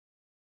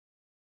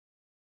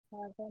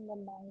Father, in the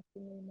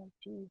mighty name of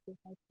Jesus,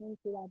 I thank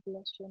you, I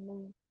bless your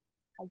name.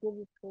 I give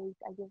you praise,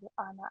 I give you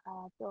honor,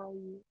 I adore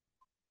you.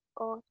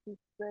 Oh, sweet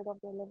Spirit of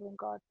the living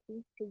God,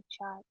 please take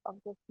charge of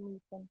this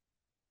meeting.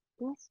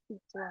 Please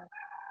speak to us.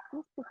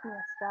 Please put me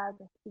aside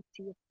and speak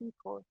to your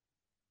people.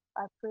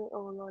 I pray,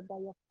 oh Lord,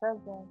 that your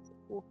presence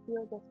will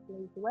fill this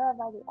place.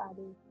 Wherever they are,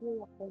 they will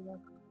feel your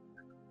presence.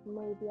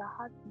 May their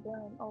hearts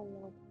burn, oh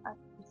Lord, as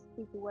you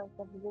speak words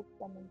of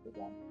wisdom into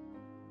them.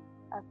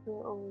 I pray,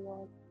 oh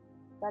Lord,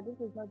 that this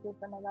is not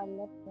just another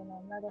lesson or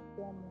another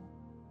sermon,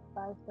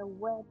 but it's a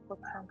word for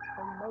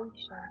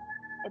transformation.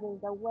 It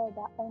is a word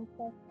that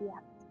enters their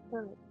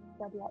spirit,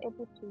 that they are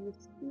able to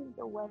receive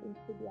the word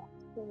into their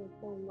spirit,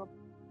 oh Lord.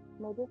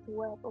 May this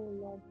word, oh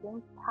Lord,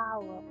 bring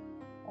power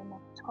and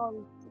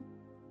authority.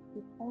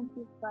 We thank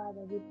you,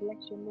 Father. We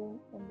bless your name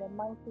in the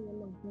mighty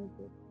name of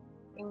Jesus.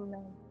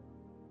 Amen.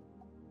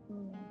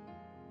 Amen.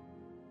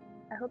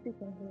 I hope you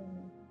can hear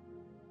me.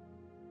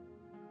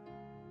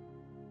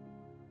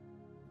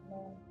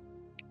 Amen.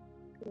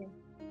 Okay.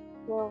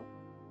 So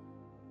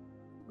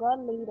God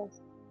lead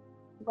us.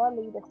 God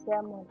laid a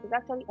sermon. It's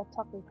actually a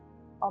topic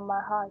on my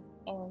heart,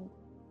 and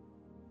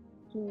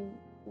He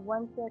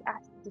wanted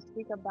us to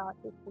speak about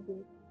it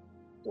today.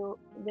 So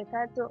the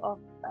title of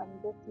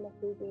this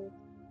message is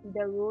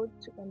 "The Road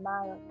to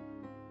Emmaus."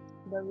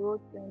 The Road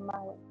to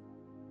Emmaus,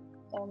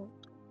 and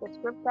the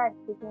scripture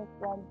is taken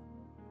from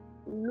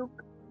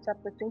Luke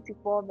chapter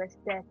 24, verse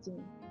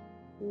 13.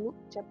 Luke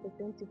chapter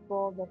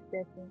 24, verse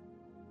 13.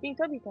 Please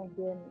hope you can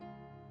hear me.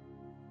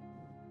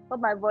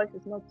 Hope my voice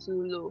is not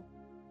too low.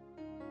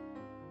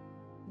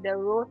 The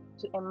Road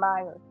to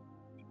Emmaus,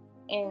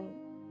 and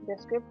the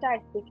scripture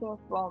is taken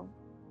from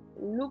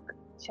Luke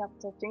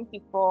chapter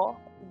 24,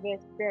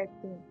 verse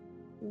 13.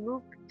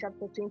 Luke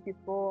chapter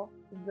 24,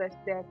 verse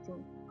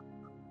 13.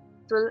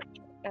 So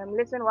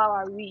listen while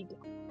I read.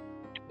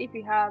 If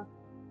you have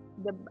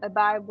a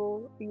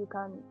Bible, you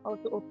can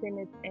also open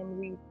it and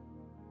read.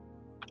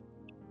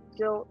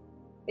 So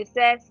it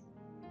says,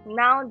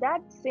 now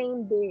that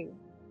same day,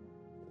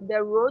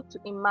 the road to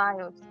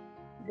Emmaus,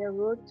 the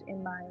road to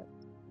Emmaus,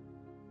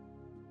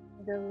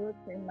 the road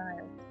to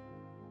Emmaus.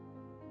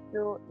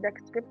 So the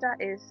scripture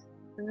is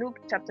Luke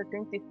chapter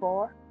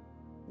 24,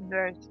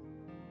 verse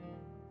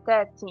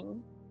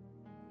 13,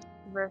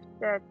 verse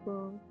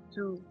 13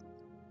 to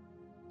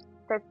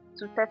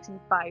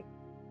 35.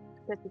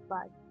 35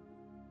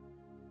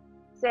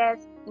 says,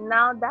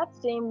 now that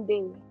same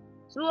day,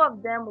 two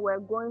of them were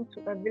going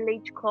to a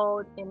village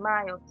called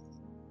Emmaus,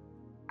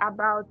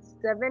 about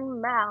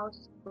 7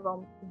 miles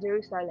from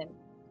Jerusalem.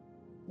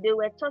 They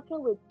were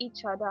talking with each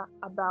other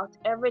about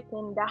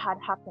everything that had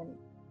happened.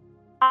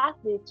 As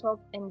they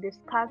talked and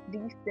discussed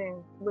these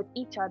things with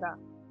each other,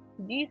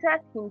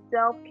 Jesus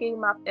himself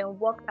came up and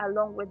walked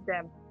along with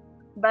them,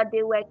 but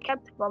they were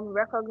kept from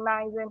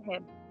recognizing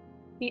him.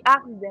 He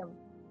asked them,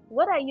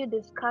 what are you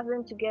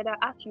discussing together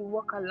as you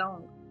walk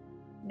along?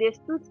 They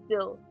stood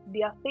still,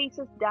 their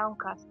faces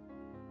downcast.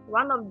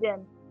 One of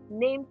them,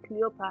 named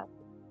Cleopas,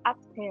 asked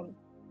him,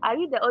 are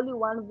you the only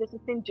one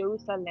visiting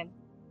Jerusalem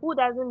who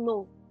doesn't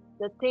know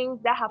the things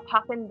that have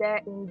happened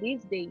there in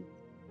these days?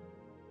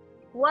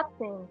 What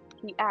things?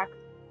 He asked.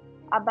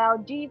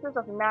 About Jesus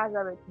of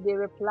Nazareth, they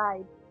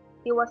replied.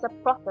 He was a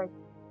prophet,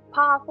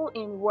 powerful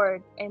in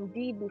word and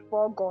deed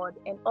before God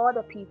and all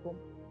the people.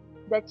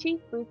 The chief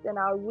priests and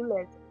our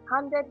rulers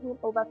handed him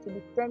over to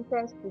be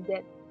sentenced to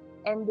death,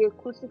 and they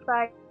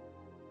crucified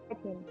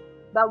him.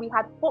 But we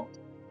had hoped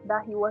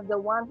that he was the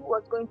one who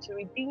was going to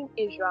redeem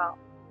Israel.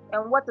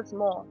 And what is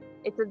more,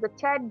 it is the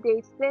third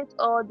day since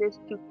all this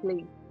took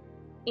place.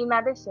 In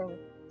addition,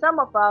 some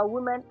of our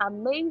women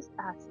amazed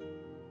us.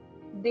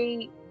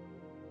 They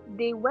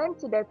they went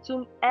to the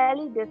tomb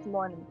early this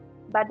morning,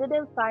 but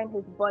didn't find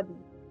his body.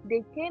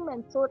 They came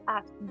and told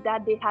us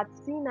that they had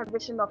seen a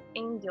vision of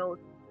angels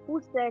who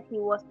said he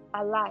was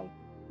alive.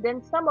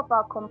 Then some of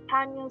our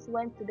companions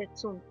went to the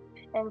tomb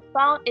and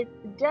found it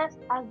just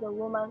as the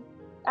woman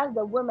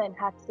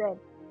had said,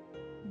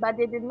 but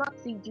they did not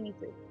see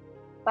Jesus.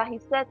 But he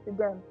said to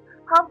them,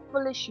 how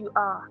foolish you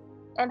are,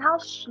 and how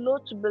slow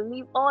to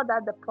believe all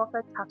that the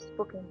prophets have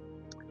spoken.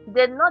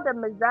 Did not the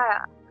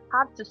Messiah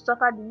have to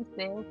suffer these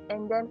things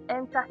and then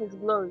enter his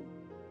glory?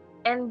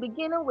 And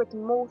beginning with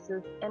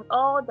Moses and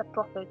all the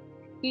prophets,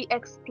 he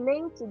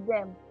explained to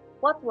them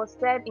what was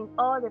said in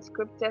all the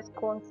scriptures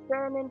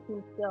concerning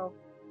himself.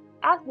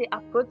 As they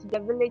approached the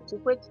village to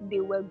which they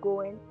were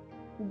going,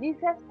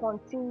 Jesus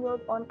continued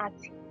on as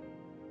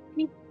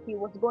if he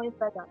was going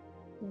further.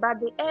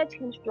 But they urged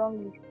him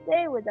strongly,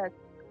 stay with us,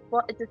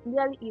 for it is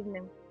nearly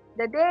evening.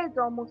 The day is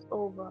almost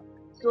over.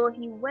 So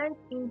he went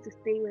in to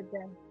stay with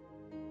them.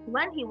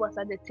 When he was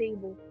at the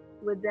table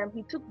with them,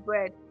 he took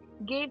bread,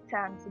 gave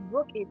thanks,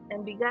 broke it,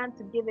 and began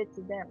to give it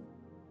to them.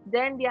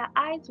 Then their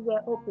eyes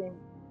were opened,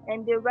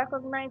 and they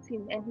recognized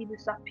him, and he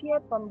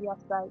disappeared from their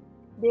sight.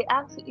 They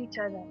asked each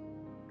other,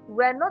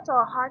 were not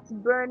our hearts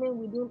burning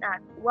within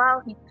us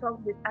while he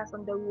talked with us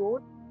on the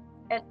road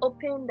and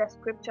opened the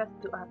scriptures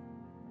to us?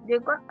 They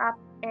got up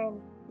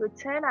and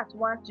returned at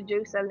once to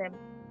Jerusalem.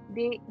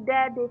 They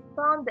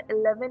found the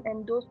 11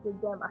 and those with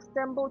them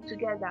assembled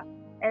together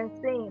and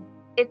saying,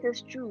 "It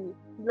is true,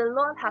 the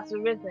Lord has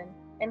risen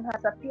and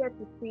has appeared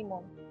to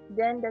Simon."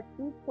 Then the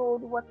two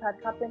told what had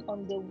happened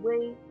on the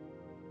way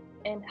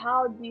and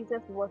how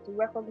Jesus was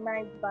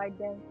recognized by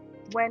them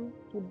when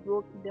he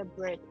broke the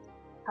bread.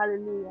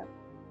 Hallelujah.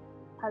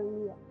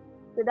 Hallelujah.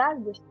 So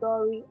that's the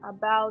story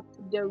about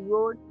the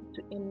road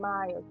to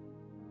Emmaus.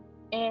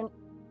 And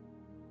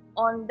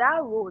on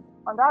that road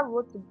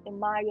to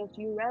Emmaus,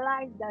 you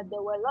realize that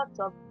there were lots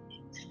of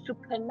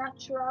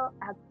supernatural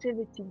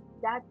activities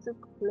that took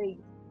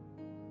place.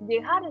 They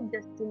had a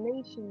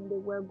destination they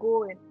were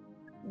going,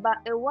 but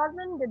it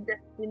wasn't the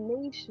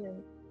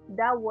destination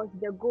that was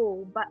the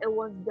goal, but it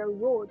was the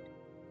road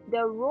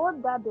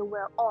that they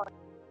were on.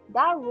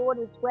 That road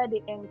is where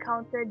they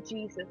encountered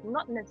Jesus,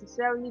 not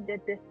necessarily the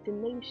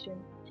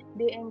destination.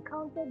 They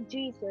encountered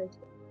Jesus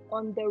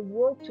on the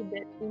road to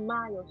the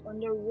Emmaus, on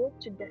the road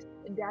to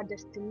their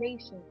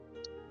destination.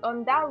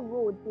 On that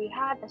road, they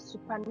had a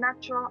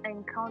supernatural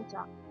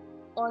encounter.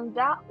 On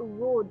that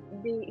road,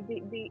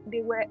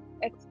 they were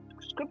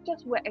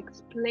scriptures were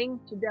explained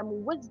to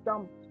them,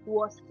 wisdom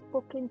was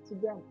spoken to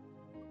them.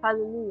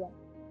 Hallelujah.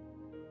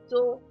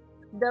 So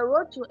the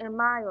road to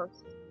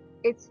Emmaus,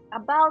 it's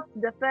about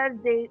the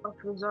first day of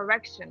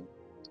resurrection.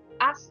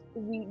 As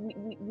we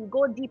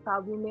go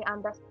deeper, we may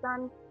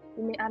understand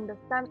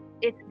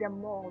it the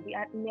more. We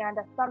may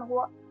understand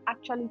what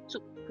actually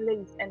took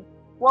place and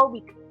what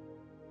we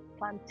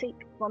can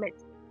take from it.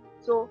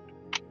 So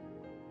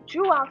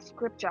throughout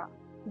scripture,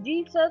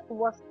 Jesus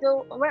was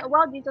still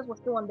while Jesus was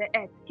still on the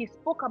earth, he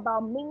spoke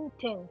about many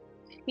things.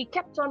 He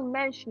kept on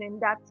mentioning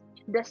that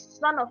the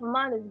Son of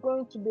Man is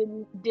going to be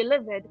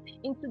delivered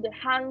into the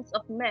hands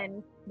of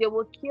men. They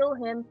will kill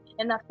him,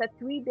 and after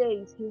 3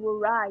 days he will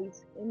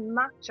rise. In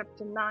Mark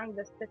chapter 9,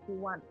 verse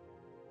 31.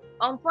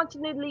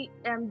 Unfortunately,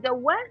 the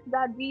words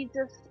that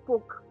Jesus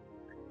spoke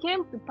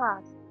came to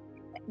pass,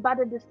 but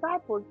the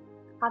disciples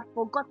had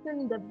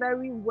forgotten the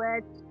very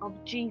words of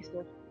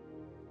Jesus.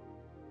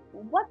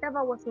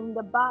 Whatever was in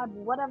the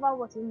Bible, whatever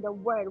was in the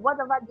Word,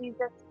 whatever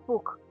Jesus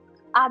spoke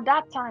at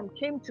that time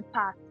came to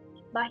pass.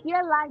 But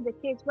here lies the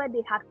case where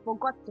they had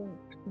forgotten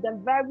the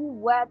very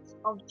words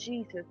of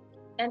Jesus.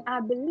 And I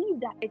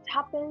believe that it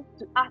happens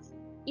to us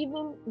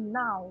even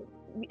now.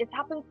 It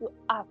happens to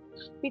us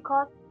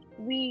because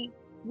we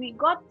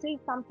God says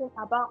something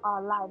about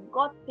our life.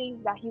 God says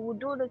that He will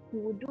do this, He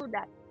will do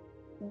that.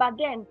 But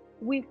then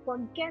we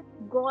forget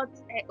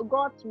God's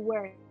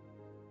words.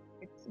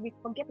 We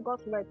forget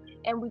God's words,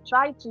 and we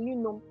try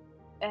to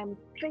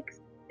fix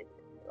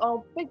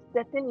or fix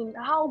the thing in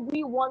how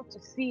we want to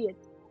see it.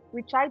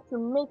 We try to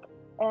make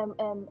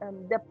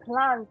the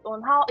plans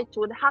on how it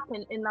would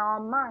happen in our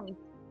minds,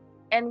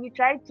 and we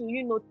try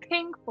to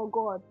think for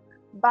God.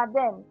 But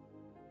then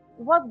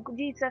what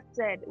Jesus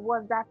said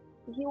was that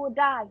he will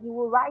die, he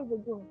will rise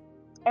again,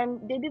 and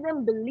they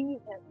didn't believe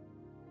him.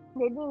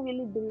 They didn't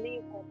really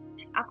believe him.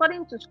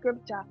 According to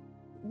scripture,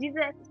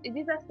 Jesus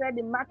said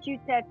in Matthew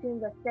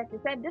 13, verse 30, he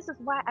said, "This is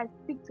why I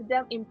speak to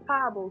them in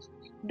parables.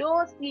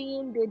 Though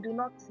seeing, they do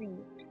not see.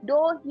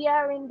 Though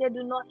hearing, they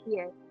do not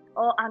hear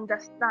or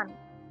understand."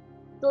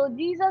 So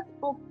Jesus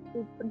spoke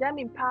to them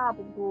in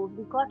parables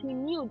because he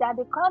knew that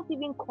they can't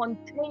even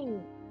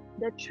contain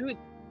the truth.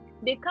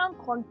 They can't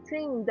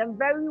contain the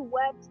very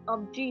words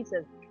of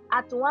Jesus.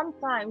 At one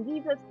time,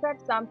 Jesus said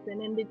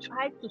something and they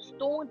tried to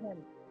stone him.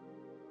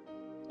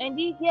 And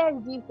here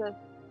is Jesus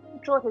who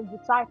told his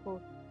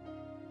disciples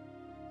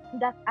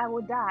that I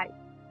will die,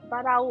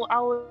 but I would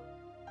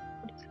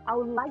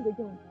rise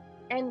again.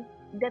 And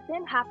the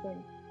thing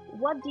happened.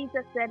 What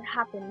Jesus said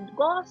happened.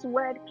 God's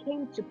word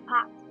came to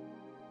pass,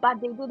 but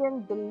they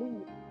didn't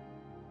believe,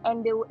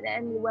 and they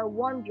were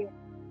wondering.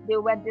 They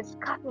were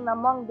discussing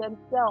among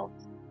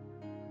themselves.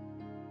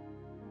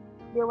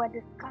 They were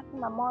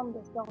discussing among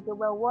themselves. They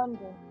were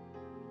wondering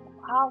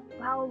how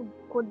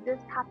could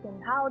this happen?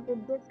 How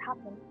did this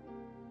happen?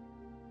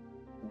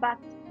 But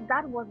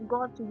that was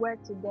God's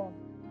word to them,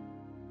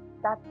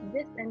 that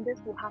this and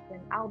this will happen.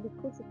 I'll be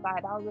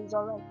crucified, I'll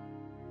resurrect.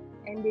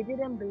 And they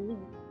didn't believe.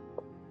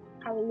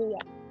 Hallelujah.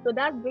 So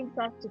that brings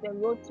us to the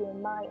road to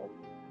Emmaus.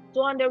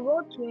 So on the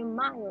road to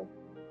Emmaus,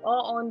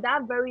 or on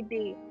that very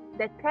day,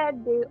 the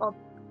third day of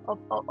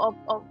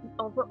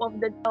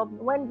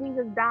when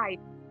Jesus died,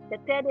 the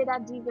third day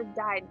that Jesus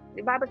died,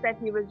 the Bible says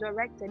he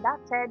resurrected. That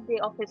third day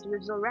of his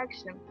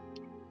resurrection,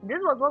 this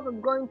was what was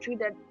going through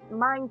the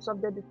minds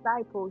of the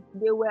disciples.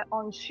 They were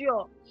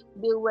unsure.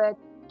 They were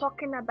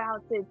talking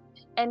about it,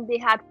 and they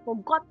had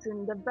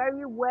forgotten the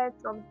very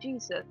words of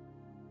Jesus.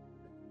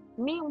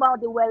 Meanwhile,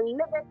 they were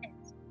living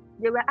it.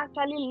 They were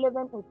actually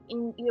living it.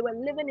 They were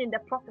living in the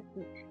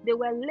prophecy. They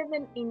were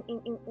living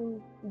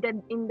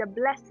in the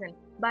blessing,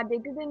 but they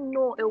didn't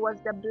know it was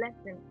the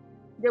blessing.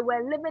 They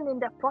were living in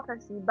the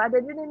prophecy, but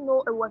they didn't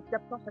know it was the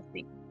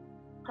prophecy.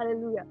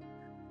 Hallelujah.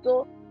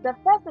 So the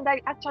first thing that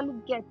you actually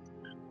get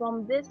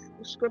from this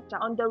scripture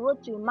on the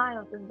road to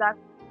Emmaus is that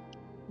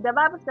the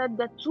Bible said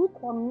the two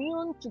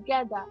communed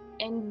together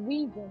and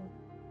reasoned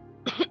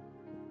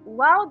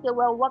while they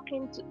were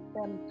walking to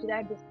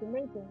their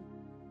destination,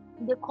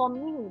 they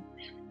communed.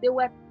 They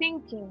were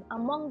thinking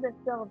among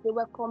themselves. They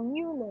were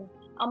communing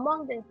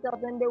among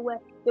themselves, and they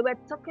were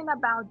talking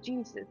about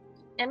Jesus.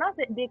 And as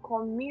they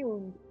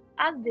communed,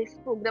 as they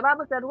spoke, the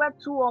Bible said, "Where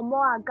two or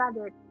more are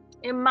gathered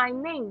in my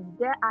name,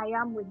 there I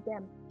am with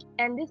them."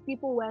 And these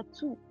people were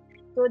two,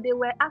 so they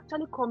were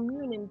actually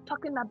communing,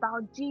 talking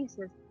about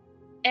Jesus.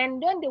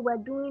 And then they were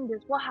doing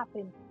this. What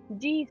happened?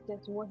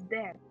 Jesus was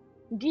there.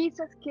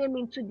 Jesus came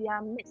into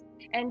their midst,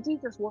 and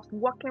Jesus was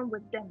walking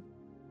with them.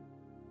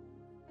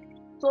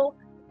 So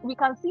we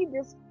can see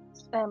this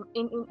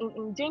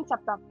in James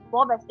chapter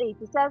 4, verse 8.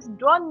 It says,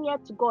 "Draw near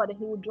to God, and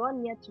He will draw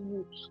near to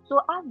you." So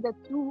as the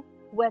two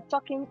were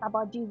talking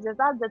about Jesus,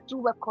 as the two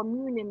were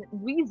communing,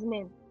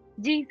 reasoning,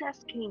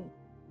 Jesus came.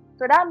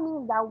 So that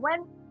means that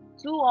when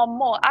two or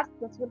more, as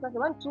the scripture says,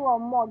 when two or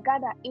more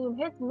gather in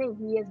His name,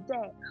 He is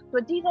there.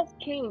 So Jesus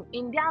came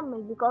in their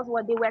midst because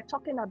what they were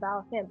talking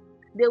about Him,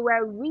 they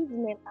were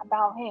reasoning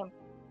about Him.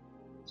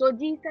 So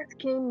Jesus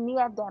came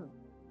near them.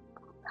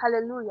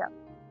 Hallelujah.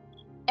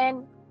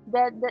 And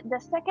the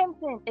second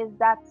thing is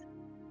that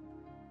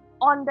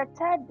on the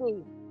third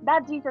day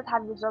that Jesus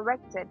had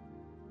resurrected,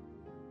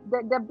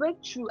 the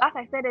breakthrough, as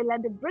I said earlier,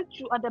 the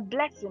breakthrough or the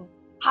blessing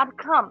had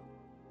come,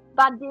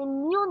 but they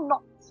knew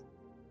not.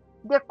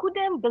 They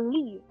couldn't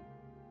believe.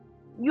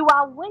 You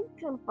are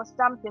waiting for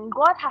something.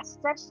 God has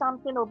said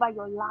something over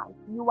your life.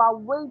 You are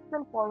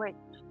waiting for it.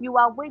 You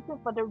are waiting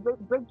for the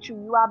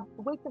breakthrough. You are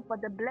waiting for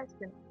the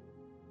blessing.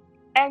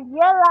 And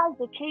here lies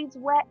the case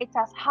where it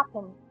has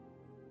happened.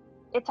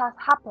 It has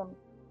happened,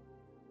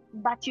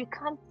 but you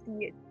can't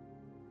see it.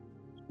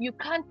 You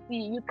can't see,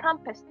 you can't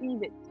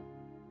perceive it.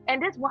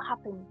 And this is what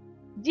happened.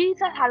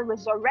 Jesus has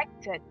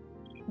resurrected.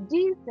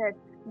 Jesus,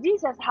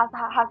 Jesus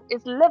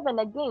is living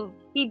again.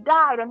 He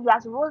died and He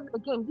has rose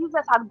again.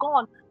 Jesus had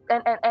gone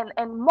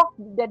and mocked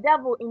the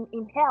devil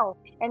in hell.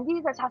 And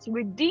Jesus has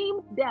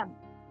redeemed them.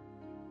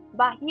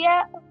 But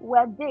here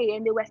were they,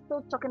 and they were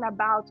still talking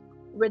about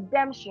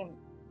redemption.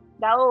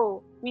 That,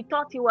 oh, we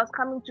thought He was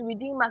coming to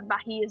redeem us, but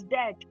He is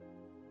dead.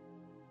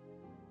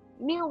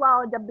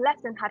 Meanwhile, the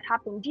blessing had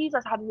happened.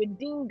 Jesus had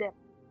redeemed them.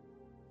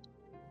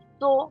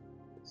 So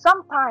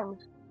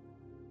sometimes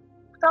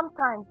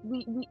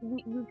we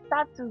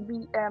start to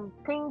be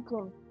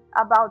thinking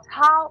about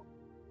how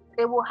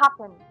it will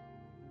happen,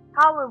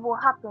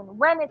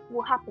 when it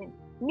will happen.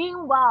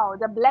 Meanwhile,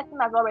 the blessing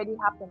has already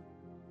happened,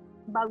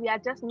 but we are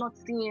just not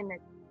seeing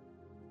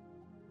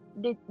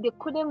it. They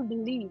couldn't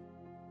believe.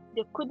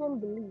 They couldn't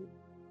believe.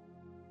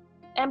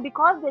 And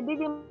because they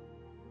didn't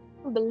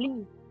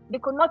believe, they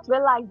could not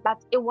realize that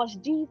it was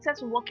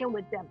Jesus walking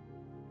with them.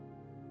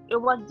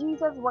 It was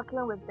Jesus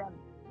walking with them.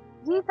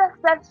 Jesus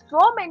said so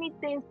many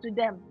things to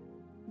them,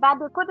 but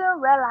they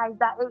couldn't realize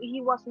that He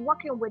was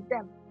walking with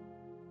them.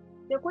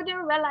 They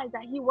couldn't realize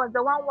that He was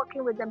the one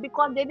walking with them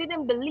because they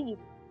didn't believe.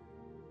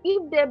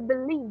 If they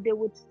believed, they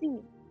would see.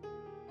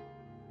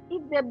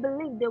 If they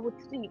believed, they would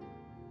see.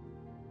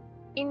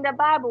 In the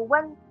Bible,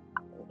 when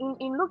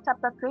in Luke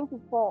chapter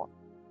 24,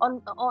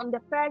 on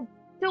the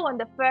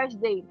first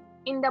day,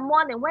 in the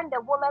morning, when the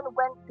woman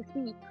went to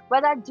see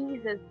whether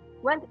Jesus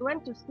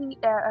went to see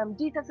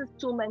Jesus's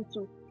tomb and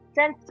to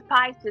send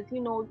spices,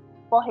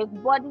 for His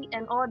body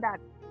and all that.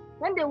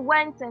 When they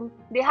went and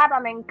they had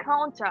an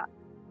encounter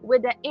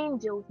with the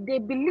angels, they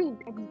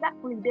believed.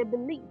 Exactly, they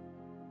believed.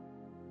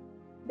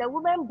 The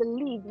woman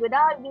believed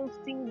without even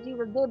seeing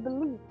Jesus. They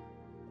believed.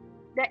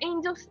 The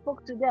angel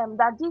spoke to them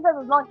that Jesus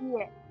is not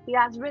here. He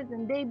has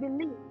risen. They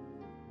believed.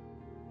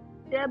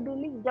 They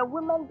believed. The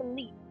women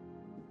believed.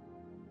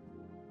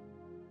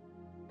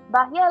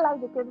 But here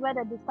lies the case where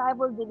the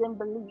disciples didn't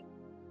believe.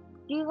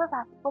 Jesus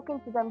has spoken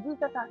to them.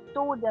 Jesus has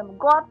told them.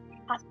 God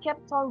has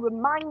kept on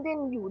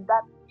reminding you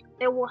that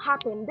it will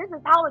happen. This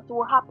is how it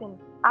will happen.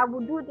 I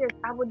will do this.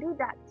 I will do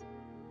that.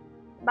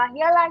 But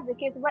here lies the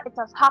case where it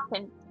has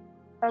happened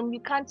and you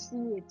can't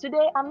see it.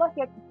 Today, I'm not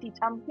here to teach.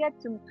 I'm here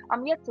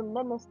to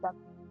minister.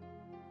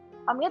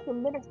 I'm here to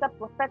minister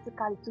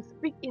prophetically, to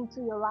speak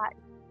into your life.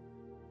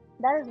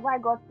 That is why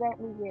God sent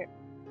me here.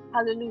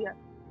 Hallelujah.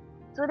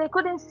 So they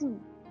couldn't see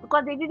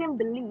because they didn't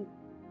believe.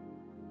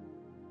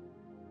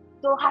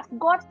 So has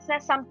God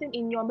said something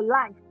in your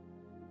life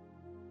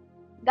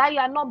that you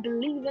are not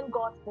believing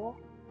God for?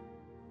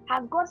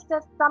 Has God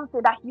said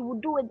something that He will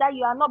do it that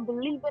you are not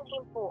believing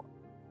Him for?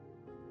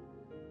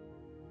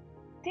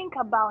 Think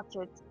about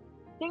it.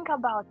 Think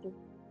about it.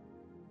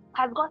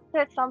 Has God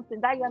said something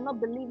that you are not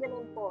believing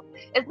Him for?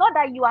 It's not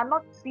that you are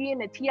not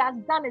seeing it. He has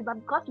done it, but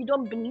because you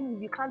don't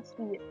believe, you can't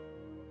see it.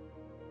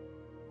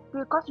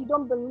 Because you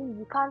don't believe,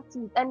 you can't see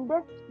it. And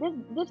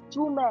these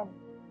two men,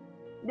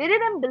 they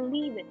didn't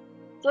believe it.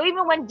 So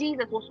even when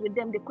Jesus was with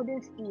them, they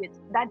couldn't see it.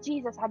 That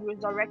Jesus had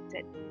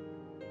resurrected.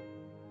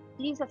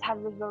 Jesus had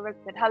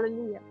resurrected.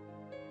 Hallelujah.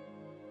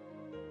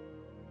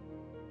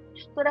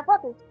 So the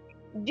fourth is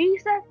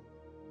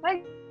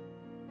when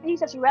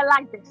Jesus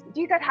realized this,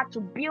 Jesus had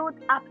to build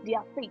up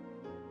their faith.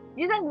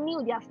 Jesus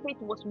knew their faith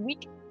was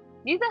weak.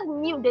 Jesus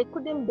knew they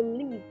couldn't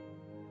believe,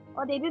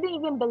 or they didn't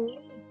even believe.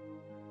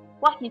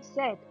 what he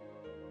said.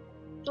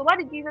 So what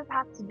did Jesus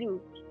have to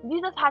do?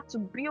 Jesus had to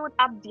build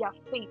up their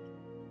faith.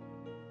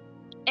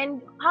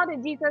 And how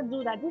did Jesus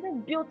do that? Jesus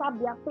built up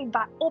their faith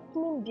by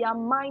opening their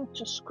mind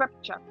to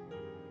scripture,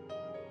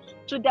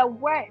 to the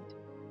word,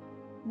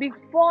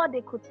 before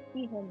they could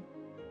see him.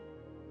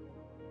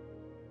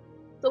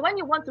 So when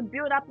you want to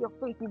build up your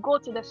faith, you go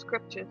to the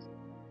scriptures.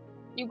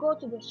 You go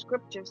to the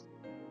scriptures.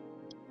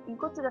 You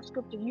go to the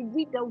scriptures. You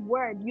read the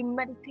word. You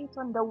meditate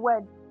on the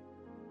word.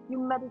 You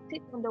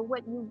meditate on the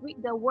word. You read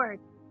the word.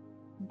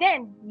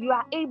 Then you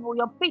are able,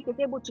 your faith is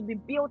able to be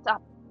built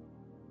up.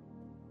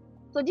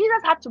 So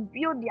Jesus had to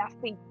build their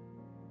faith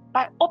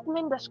by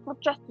opening the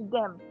scriptures to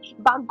them,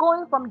 by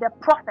going from the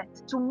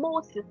prophets to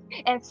Moses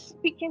and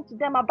speaking to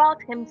them about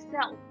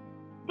himself.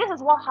 This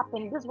is what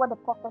happened. This is what the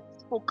prophets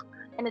spoke,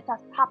 and it has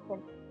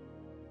happened.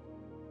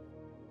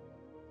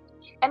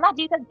 And as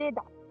Jesus did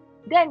that,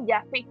 then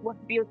their faith was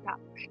built up.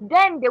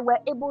 Then they were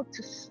able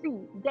to see.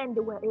 Then they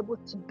were able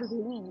to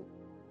believe.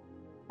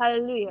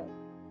 Hallelujah.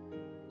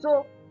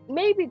 So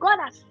maybe God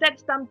has said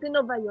something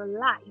over your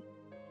life.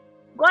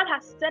 God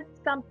has said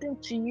something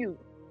to you.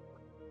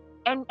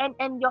 And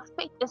your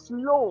faith is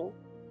low.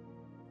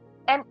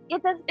 And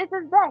it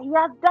is there. He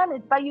has done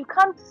it, but you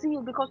can't see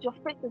it because your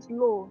faith is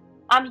low.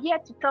 I'm here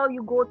to tell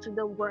you, go to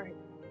the word.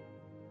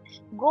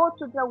 Go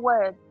to the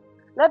word.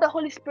 Let the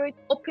Holy Spirit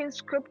open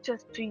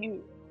scriptures to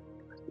you.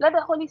 Let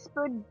the Holy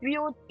Spirit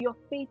build your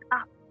faith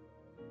up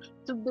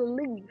to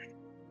believe.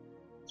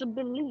 To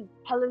believe.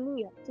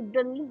 Hallelujah. To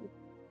believe.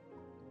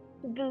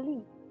 To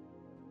believe.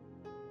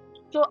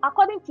 So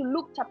according to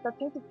Luke chapter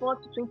 24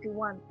 to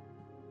 21.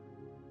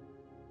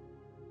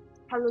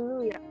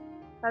 Hallelujah.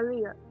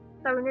 Hallelujah.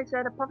 So when it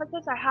said the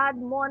prophetess I had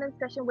morning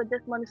session with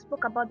this morning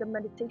spoke about the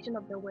meditation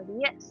of the word.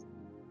 Yes.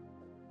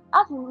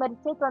 As you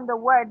meditate on the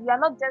word, you are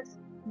not just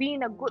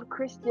being a good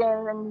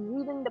Christian and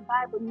reading the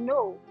Bible.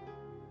 No.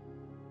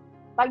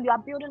 But you are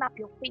building up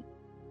your faith.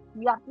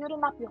 You are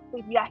building up your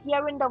faith. You are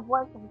hearing the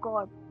voice of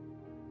God.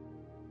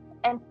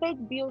 And faith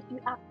builds you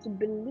up to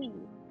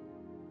believe.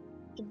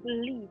 To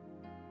believe.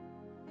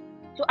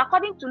 So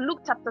according to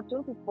Luke chapter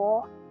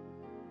 24,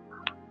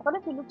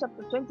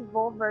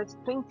 verse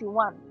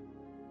 21,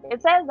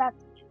 it says that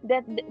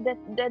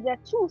the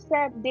two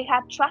said they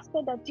had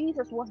trusted that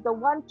Jesus was the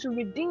one to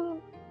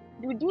redeem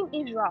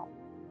Israel.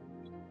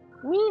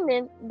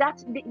 Meaning that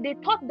they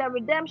thought the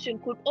redemption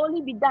could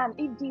only be done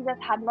if Jesus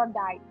had not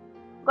died.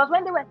 Because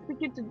when they were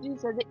speaking to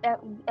Jesus,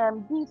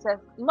 Jesus,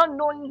 not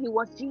knowing he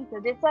was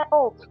Jesus, they said,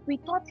 oh, we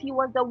thought he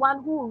was the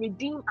one who will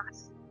redeem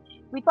us.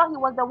 We thought he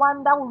was the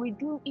one that will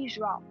redeem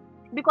Israel.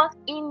 Because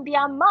in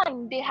their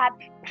mind, they had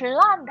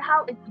planned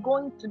how it's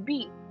going to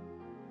be.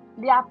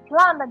 They had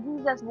planned that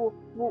Jesus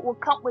will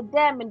come with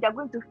them and they're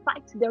going to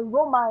fight the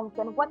Romans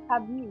and what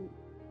have you.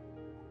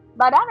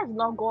 But that is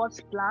not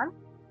God's plan.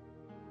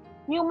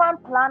 Human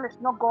plan is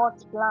not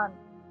God's plan.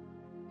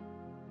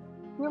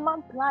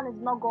 Human plan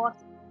is not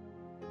God's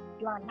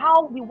plan.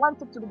 How we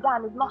want it to be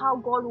done is not how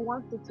God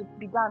wants it to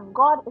be done.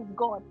 God is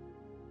God.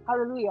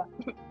 Hallelujah.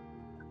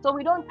 So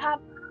we don't have,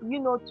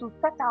 to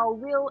set our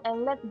will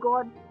and let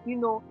God,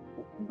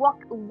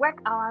 work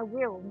our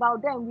will.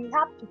 But then we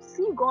have to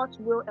see God's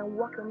will and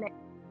work in it.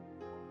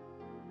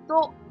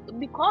 So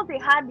because they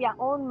had their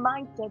own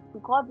mindset,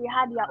 because they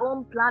had their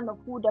own plan of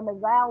who the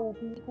Messiah will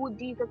be, who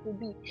Jesus will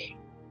be,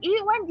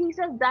 even when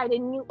Jesus died, they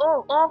knew,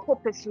 oh, all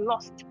hope is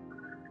lost.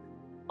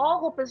 All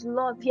hope is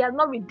lost. He has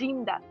not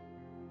redeemed us.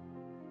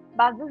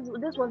 But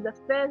this was the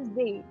first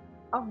day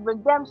of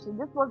redemption.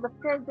 This was the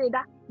first day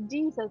that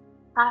Jesus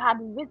had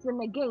risen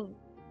again.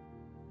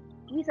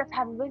 Jesus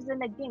had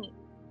risen again.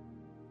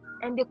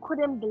 And they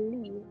couldn't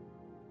believe.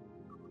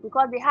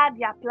 Because they had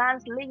their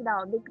plans laid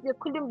out. They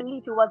couldn't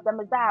believe he was the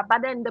Messiah.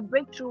 But then the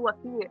breakthrough was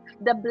here.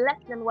 The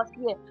blessing was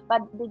here.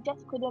 But they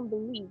just couldn't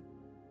believe.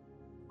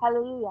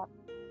 Hallelujah.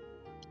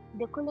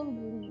 They couldn't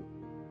believe.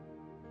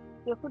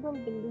 They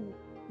couldn't believe.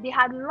 They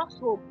had lost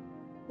hope.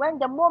 When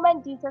the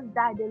moment Jesus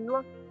died, they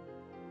lost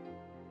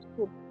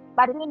hope.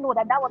 But they didn't know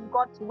that was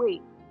God's way.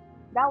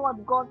 That was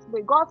God's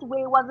way. God's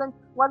way wasn't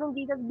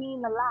Jesus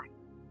being alive.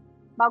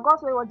 But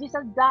God's way was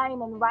Jesus dying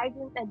and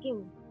rising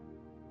again.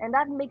 And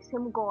that makes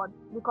him God,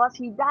 because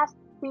he does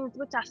things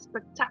which are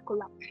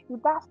spectacular. He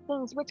does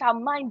things which are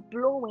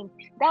mind-blowing,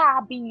 that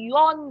are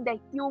beyond the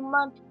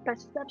human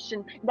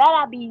perception, that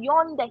are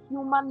beyond the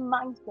human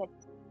mindset.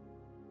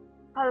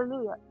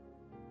 Hallelujah.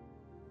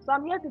 So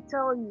I'm here to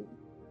tell you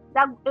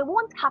that it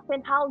won't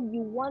happen how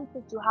you want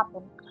it to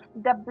happen.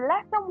 The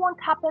blessing won't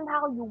happen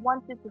how you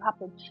want it to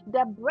happen.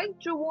 The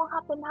breakthrough won't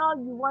happen how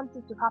you want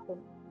it to happen.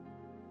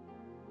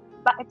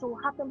 But it will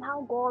happen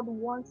how God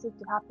wants it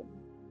to happen.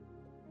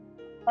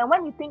 And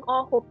when you think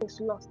all hope is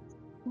lost,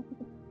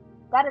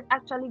 that is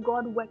actually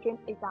God working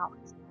it out.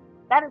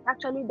 That is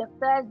actually the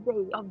first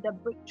day of the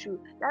breakthrough.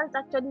 That is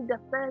actually the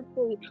first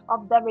day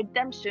of the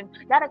redemption.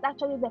 That is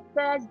actually the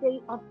first day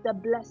of the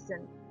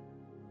blessing.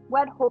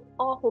 When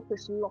all hope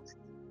is lost.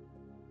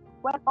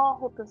 When all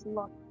hope is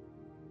lost.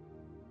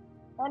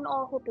 When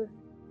all hope is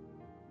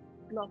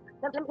lost.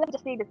 Let me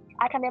just say this.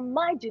 I can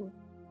imagine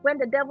When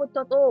the devil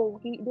thought, oh,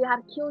 they had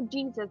killed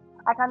Jesus,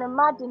 I can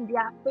imagine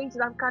their faces.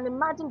 I can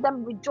imagine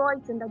them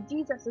rejoicing that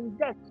Jesus is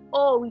dead.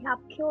 Oh, we have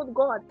killed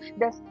God,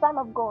 the Son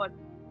of God.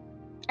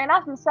 And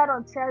as we said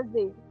on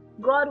Thursday,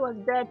 God was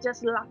there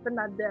just laughing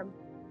at them.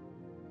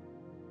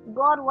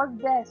 God was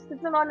there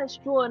sitting on his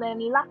throne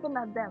and laughing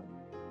at them.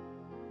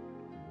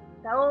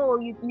 That, oh,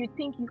 you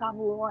think you have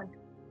won.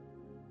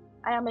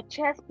 I am a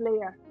chess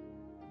player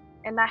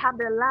and I have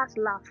the last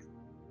laugh.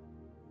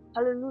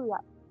 Hallelujah.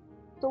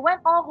 So when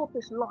all hope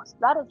is lost,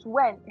 that is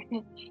when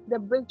the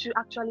breakthrough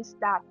actually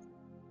starts.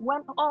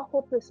 When all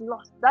hope is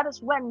lost, that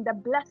is when the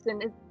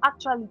blessing is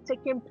actually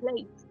taking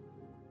place.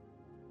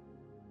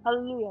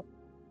 Hallelujah.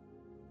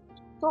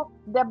 So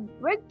the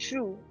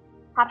breakthrough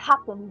had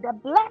happened, the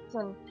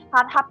blessing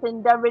had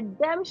happened, the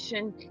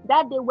redemption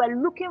that they were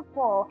looking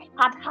for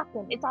had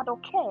happened, it had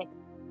occurred.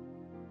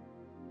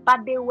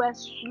 But they were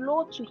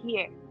slow to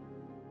hear,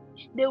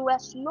 they were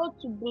slow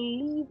to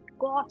believe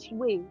God's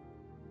way,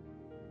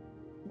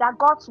 that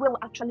God's way will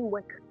actually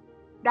work,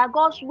 that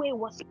God's way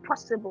was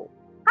possible.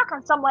 How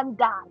can someone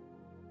die?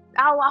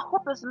 Our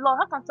hope is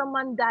lost. How can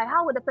someone die?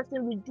 How will the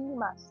person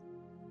redeem us?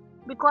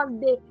 Because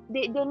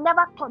they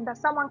never thought that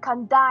someone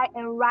can die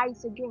and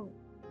rise again.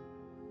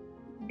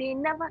 They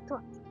never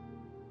thought.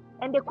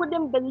 And they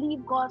couldn't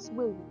believe God's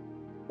way.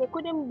 They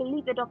couldn't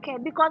believe it, okay?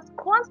 Because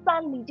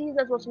constantly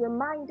Jesus was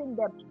reminding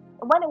them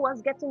when it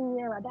was getting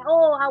nearer that,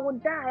 oh, I will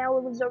die, I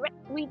will resurrect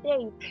 3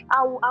 days,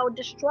 I will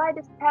destroy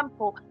this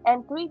temple,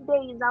 and 3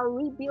 days I'll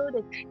rebuild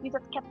it.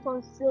 Jesus kept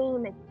on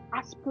saying it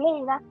as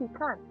plain as he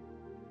can.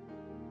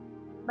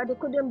 But they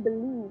couldn't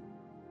believe.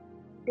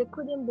 They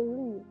couldn't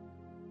believe.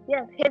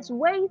 Yes, his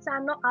ways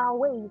are not our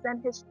ways,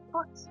 and his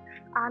thoughts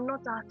are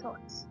not our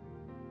thoughts.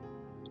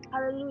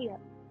 Hallelujah.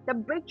 The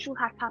breakthrough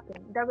had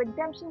happened, the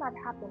redemption had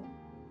happened,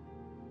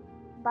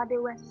 but they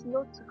were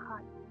slow to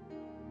heart,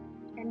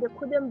 and they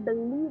couldn't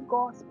believe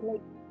God's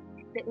place.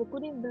 They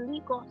couldn't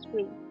believe God's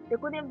way. They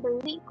couldn't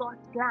believe God's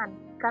plan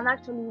can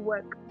actually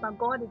work. But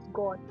God is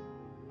God.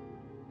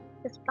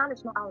 His plan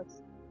is not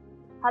ours.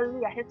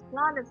 Hallelujah. His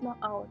plan is not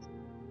ours.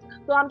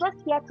 So I'm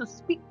just here to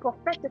speak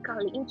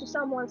prophetically into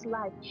someone's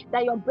life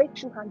that your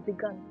breakthrough has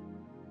begun.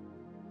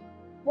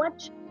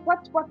 What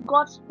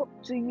God spoke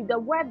to you, the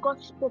word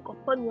God spoke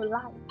upon your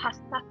life has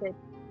started.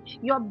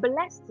 Your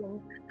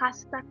blessing has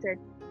started.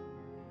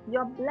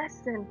 Your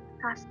blessing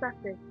has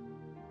started.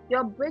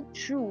 Your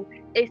breakthrough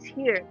is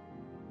here.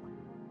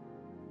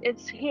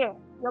 It's here.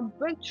 Your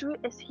breakthrough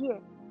is here.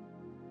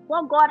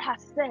 What God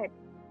has said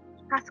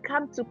has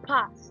come to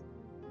pass.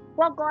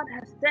 What God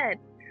has said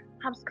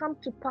has come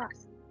to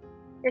pass.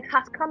 It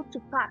has come to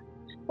pass.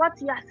 What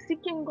you are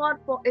seeking God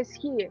for is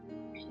here.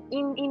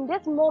 In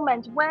this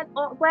moment where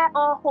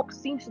all hope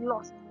seems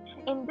lost,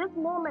 in this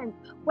moment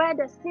where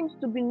there seems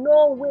to be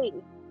no way,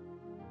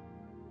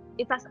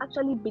 it has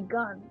actually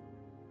begun.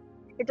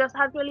 It has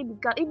actually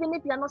begun. Even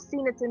if you are not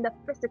seeing it in the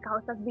physical,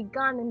 it has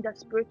begun in the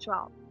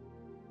spiritual.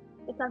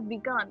 It has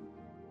begun.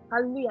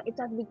 Hallelujah. It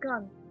has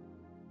begun.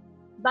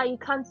 But you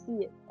can't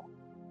see it.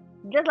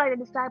 Just like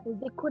the disciples,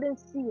 they couldn't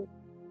see it.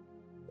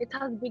 It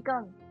has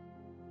begun.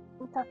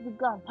 It has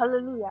begun.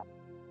 Hallelujah.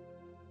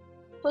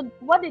 So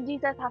what did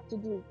Jesus have to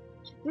do?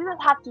 Jesus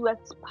had to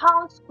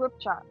expound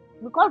scripture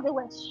because they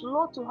were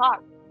slow to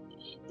heart.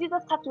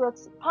 Jesus had to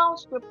expound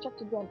scripture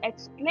to them,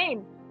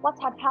 explain what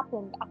had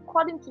happened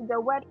according to the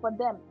word for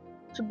them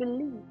to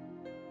believe.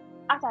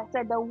 As I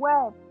said, the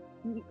word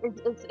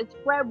is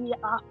where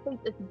our faith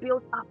is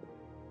built up.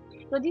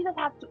 So Jesus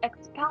had to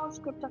expound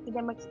scripture to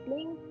them,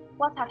 explain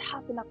what had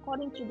happened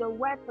according to the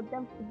word for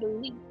them to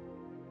believe.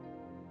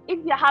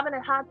 If you're having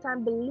a hard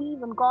time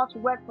believing God's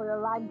word for your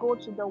life, go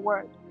to the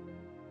word.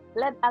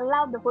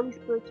 Allow the Holy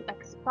Spirit to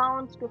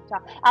expound scripture.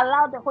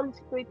 Allow the Holy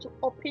Spirit to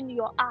open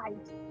your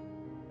eyes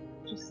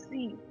to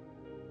see.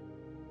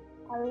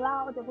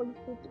 Allow the Holy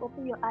Spirit to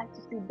open your eyes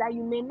to see, that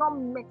you may not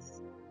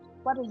miss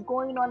what is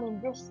going on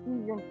in this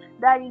season,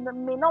 that you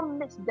may not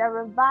miss the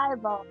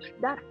revival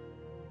that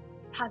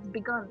has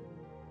begun.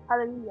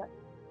 Hallelujah.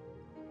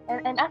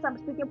 And as I'm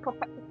speaking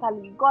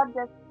prophetically, God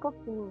just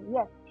spoke to me.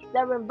 Yes,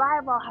 the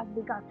revival has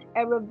begun.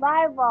 A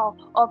revival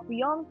of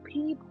young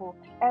people.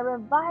 A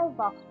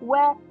revival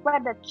where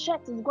the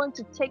church is going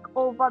to take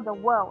over the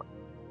world.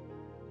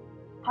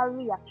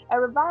 Hallelujah. A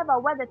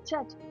revival where the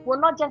church will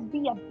not just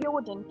be a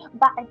building,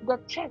 but the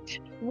church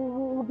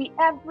will be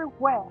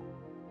everywhere.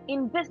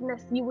 In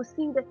business, you will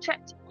see the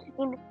church.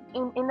 In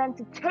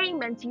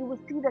entertainment, you will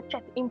see the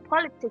church. In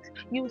politics,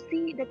 you will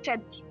see the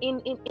church.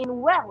 In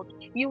wealth,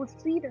 you will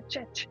see the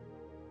church.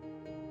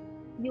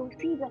 You will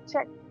see the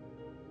church.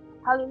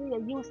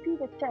 Hallelujah. You will see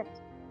the church.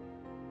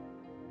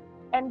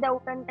 And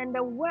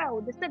the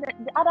world, they said that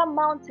the other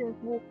mountains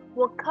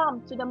will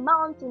come to the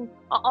mountain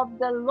of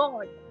the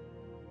Lord.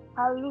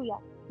 Hallelujah.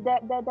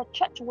 The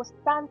church will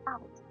stand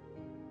out.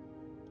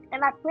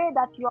 And I pray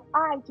that your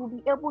eyes will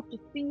be able to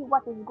see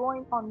what is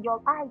going on.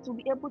 Your eyes will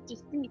be able to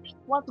see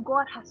what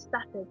God has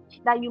started,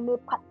 that you may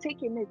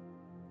partake in it.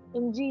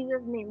 In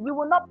Jesus' name. We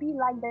will not be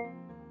like the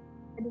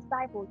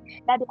disciples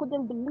that they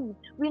couldn't believe.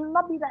 We will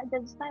not be like the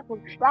disciples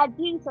that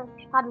Jesus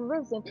had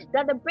risen,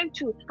 that the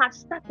breakthrough had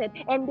started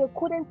and they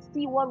couldn't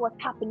see what was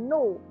happening.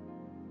 No,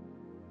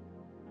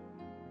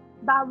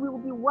 but we will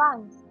be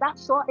ones that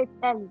saw it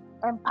early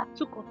and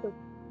partook of it.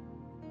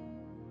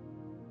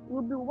 We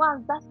will be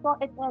ones that saw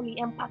it early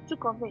and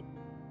partook of it.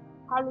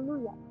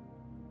 Hallelujah.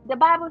 The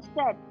Bible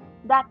said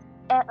that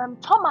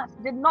Thomas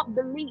did not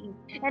believe,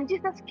 and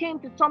Jesus came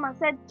to Thomas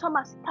and said,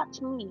 "Thomas,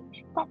 touch me,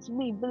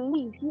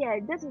 believe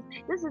here. This is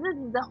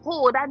the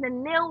hole that the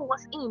nail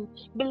was in.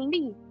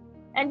 Believe."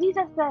 And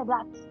Jesus said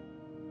that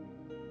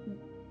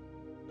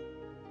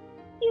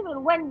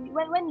even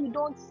when you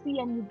don't see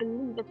and you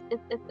believe,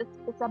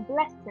 it's a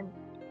blessing.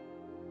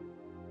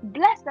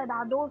 Blessed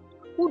are those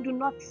who do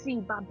not see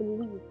but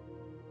believe.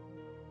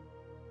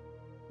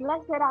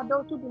 Blessed are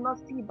those who do not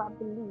see but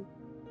believe.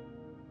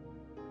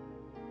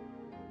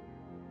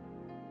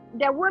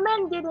 The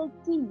women didn't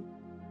see.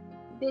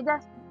 They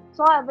just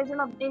saw a vision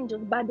of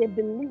angels, but they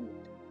believed.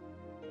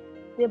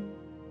 They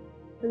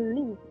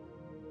believed.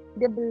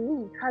 They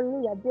believed.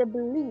 Hallelujah. They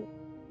believed.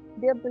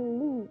 They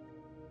believed.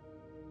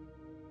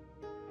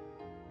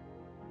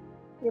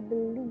 They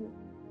believed.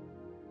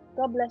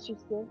 God bless you,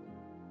 sis.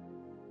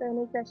 So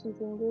Anita,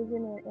 she's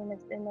engaging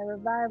in a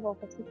revival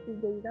for 60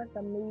 days. That's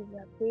amazing.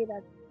 I pray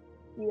that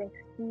you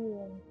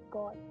experience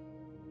God.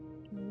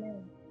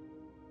 Amen.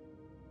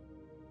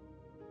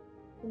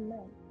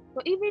 Amen.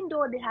 So even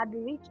though they had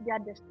reached their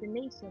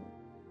destination,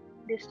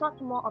 they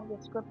sought more of the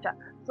scripture.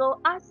 So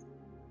as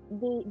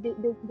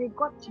they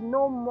got to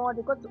know more,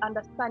 they got to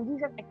understand.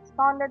 Jesus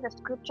expounded the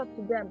scripture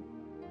to them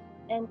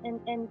and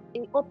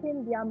it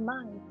opened their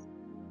minds.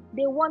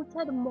 They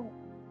wanted more.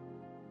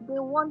 They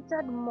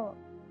wanted more.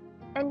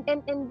 And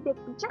they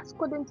just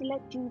couldn't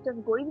let Jesus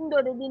go, even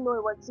though they didn't know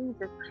it was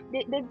Jesus.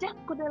 They just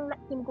couldn't let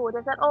him go.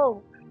 They said,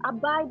 "Oh,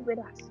 abide with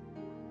us.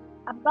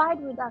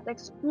 Abide with us.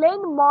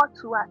 Explain more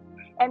to us."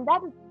 And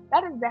that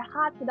is the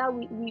heart that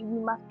we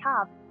must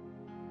have,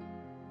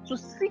 to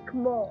seek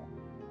more.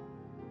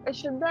 It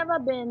should never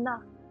be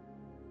enough.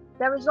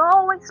 There is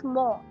always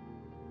more,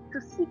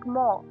 to seek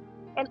more.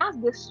 And as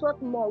they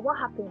sought more, what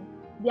happened?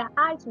 Their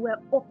eyes were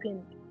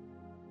opened.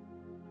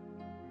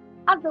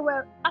 As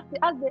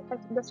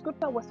the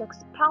scripture was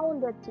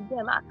expounded to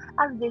them,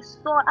 as they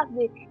saw, as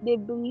they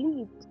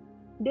believed,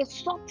 they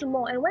sought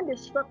more. And when they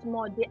sought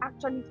more, they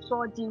actually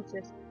saw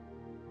Jesus.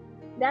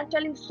 They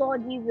actually saw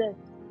Jesus.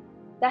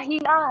 That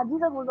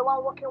Jesus was the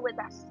one walking with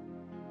us.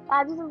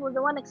 Jesus was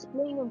the one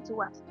explaining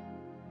to us.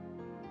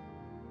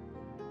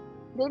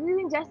 They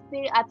didn't just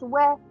stay at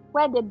where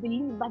they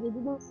believed, but they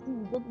didn't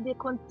see. They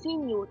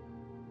continued.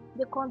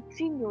 They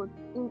continued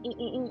in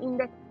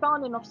the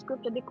expounding of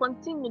scripture. They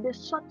continued. They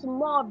sought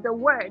more of the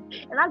word.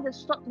 And as they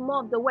sought more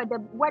of the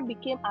word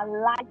became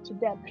alive to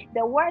them.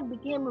 The word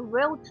became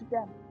real to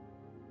them.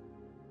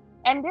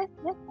 And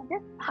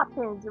this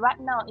happens right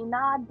now in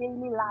our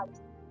daily lives.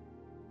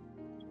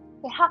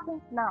 It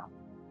happens now.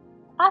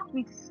 As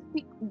we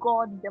seek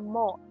God the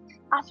more,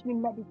 as we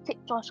meditate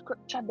on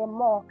scripture the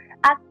more,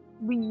 as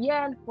we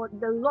yearn for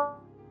the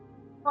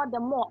Lord the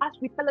more, as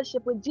we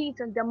fellowship with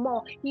Jesus the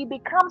more, he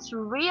becomes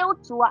real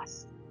to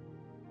us.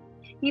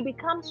 He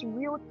becomes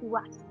real to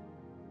us.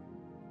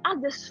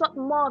 As they sought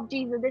more of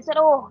Jesus, they said,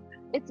 "Oh,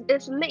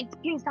 it's late.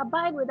 Please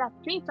abide with us.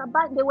 Please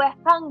abide." They were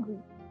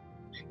hungry.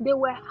 They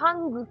were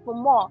hungry for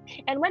more.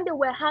 And when they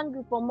were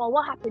hungry for more,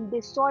 what happened?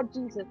 They saw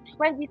Jesus.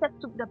 When Jesus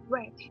took the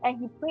bread and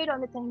he prayed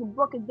on it and he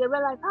broke it, they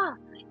realized,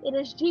 it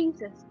is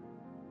Jesus.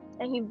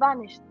 And he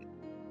vanished.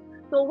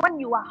 So when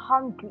you are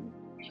hungry,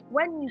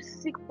 when you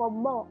seek for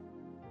more,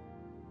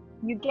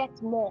 you get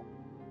more.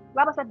 The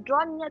Bible said,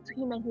 "Draw near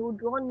to him and he will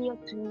draw near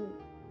to you."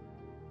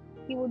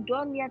 He will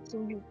draw near to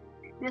you.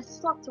 They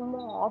sought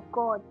more of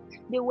God.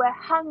 They were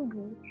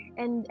hungry,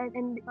 and as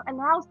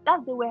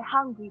they were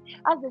hungry,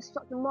 as they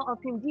sought more of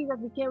him, Jesus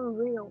became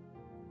real.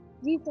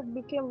 Jesus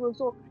became real.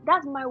 So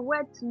that's my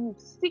word to you.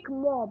 Seek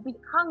more. Be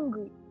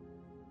hungry.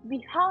 Be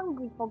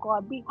hungry for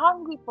God. Be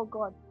hungry for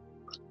God.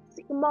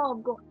 Seek more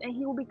of God, and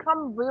he will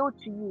become real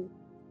to you.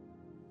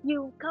 He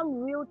will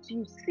become real to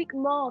you. Seek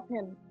more of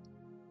him.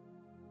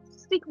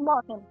 Seek more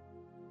of him.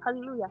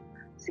 Hallelujah.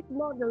 Seek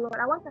more of the Lord.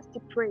 I want us to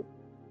pray.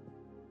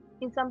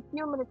 In some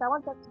few minutes, I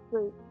want us to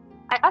pray.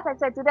 As I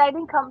said today, I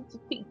didn't come to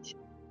teach.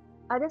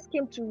 I just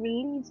came to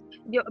release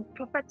the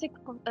prophetic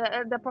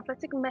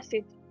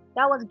message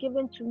that was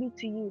given to me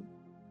to you.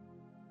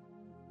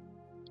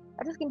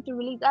 I just came to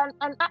release,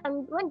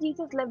 and when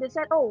Jesus left, they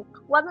said, "Oh,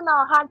 wasn't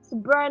our hearts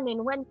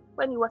burning when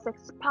he was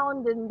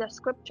expounding the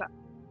scripture?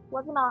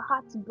 Wasn't our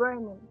hearts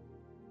burning?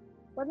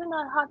 Wasn't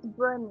our hearts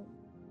burning?"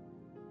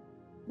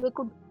 They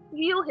could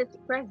feel his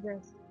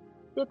presence.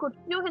 They could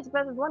feel his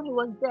presence when he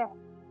was there,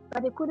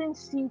 but they couldn't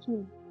see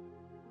him.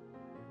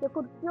 They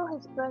could feel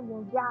his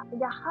presence.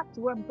 Their hearts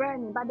were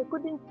burning, but they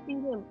couldn't see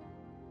him.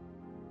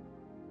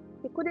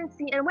 They couldn't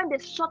see. And when they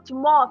sought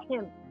more of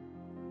him,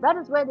 that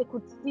is where they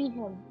could see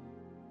him.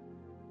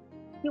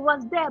 He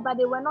was there, but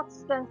they were not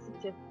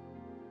sensitive.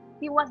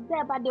 He was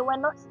there, but they were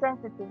not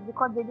sensitive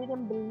because they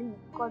didn't believe,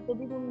 because they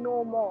didn't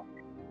know more.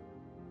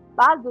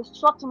 But as they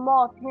sought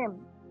more of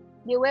him,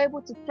 they were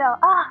able to tell,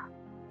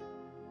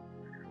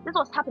 this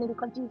was happening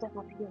because Jesus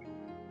was here.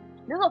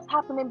 This was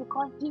happening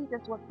because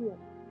Jesus was here.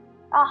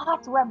 Our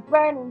hearts were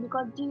burning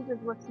because Jesus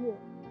was here.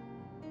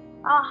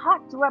 Our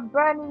hearts were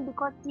burning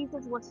because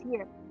Jesus was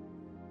here.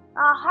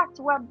 Our hearts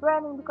were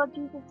burning because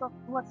Jesus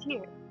was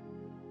here.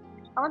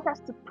 I want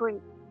us to pray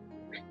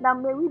that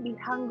may we be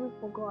hungry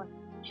for God.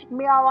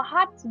 May our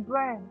hearts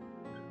burn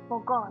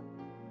for God.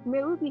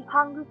 May we be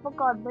hungry for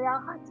God. May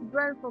our hearts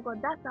burn for God.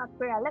 That's our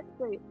prayer. Let's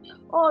pray.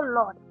 Oh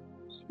Lord,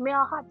 may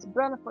our hearts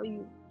burn for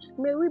you.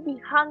 May we be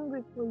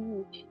hungry for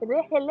you.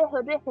 May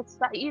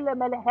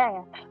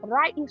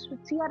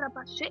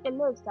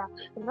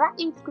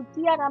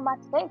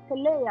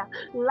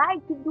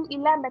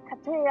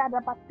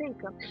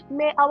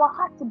our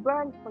hearts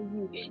burn for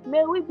you.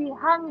 May we be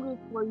hungry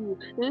for you.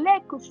 May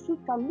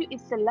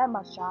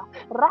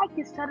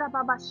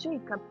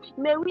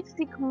we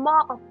seek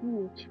more of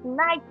you.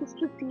 Nike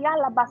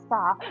Sutiala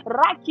Basa,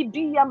 Raki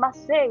Dia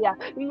Masea,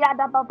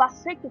 Yada Baba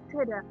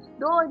Sekretary,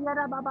 Do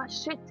Yada Baba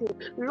Shete,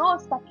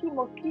 Los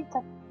Takimo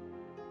Kita.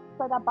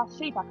 As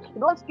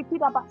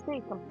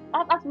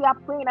we are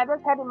praying, I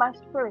just heard in my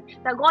spirit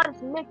that God is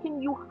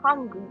making you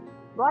hungry.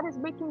 God is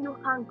making you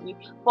hungry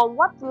for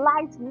what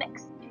lies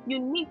next. You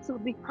need to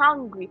be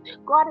hungry.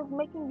 God is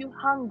making you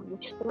hungry.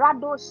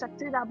 Rado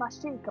Shatira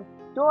Bashika.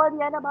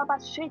 Doriana Baba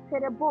Shete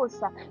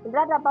Bosa.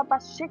 Rada Baba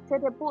Shete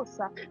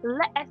Bosa.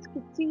 Le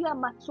Eskitia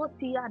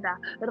Masotiada.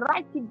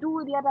 Raiki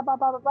Duriada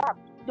Baba Baba.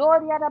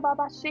 Doriana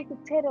Baba Sheke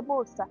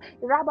Terebosa.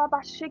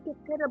 Rababa Sheke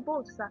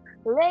Terebosa.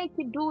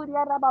 Leki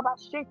Duria Rababa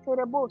Sheke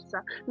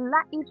Terebosa.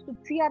 La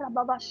Isutia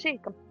Rababa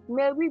Sheke.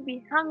 May we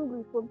be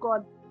hungry for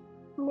God.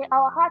 May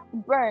our hearts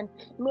burn.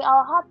 May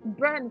our hearts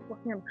burn for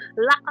Him.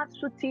 La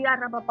asutia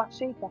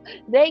rababasheka.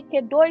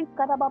 Reke doi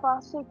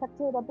karababasheka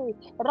terebe.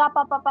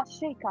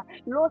 Rababasheka.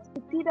 Los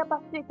kitira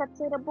basheka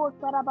terebo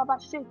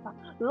sarababasheka.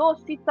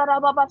 Los sita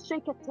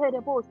rababasheka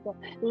terebosa.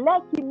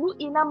 Leki nu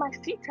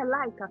inamasita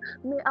laika.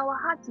 May our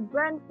hearts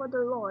burn for the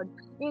Lord.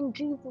 In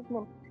Jesus'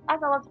 name. As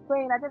I was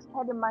praying, I just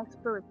heard in my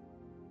spirit.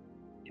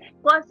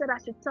 God said I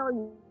should tell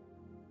you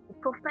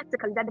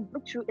prophetically that the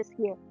breakthrough is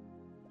here.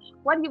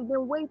 What you've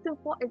been waiting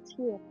for is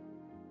here.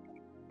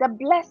 The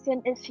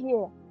blessing is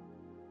here.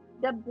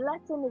 The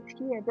blessing is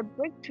here. The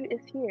breakthrough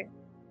is here.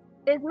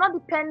 It's not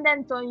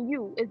dependent on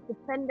you. It's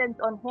dependent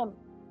on Him.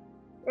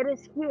 It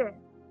is here.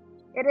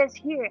 It is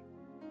here.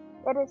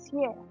 It is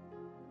here.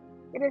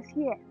 It is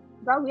here.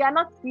 But we are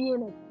not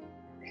seeing it.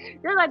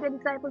 Just like the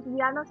disciples,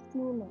 we are not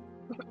seeing it.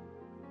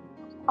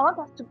 I want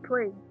us to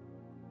pray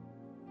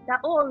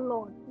that, oh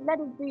Lord, let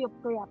it be your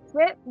prayer.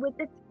 Pray with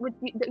it, with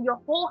your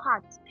whole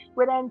heart,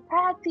 with the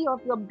entirety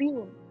of your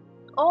being.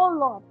 Oh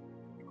Lord,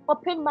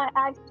 open my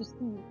eyes to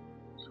see.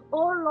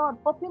 Oh Lord,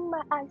 open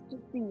my eyes to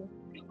see.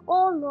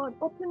 Oh Lord,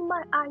 open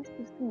my eyes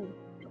to see.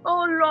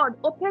 Oh Lord,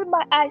 open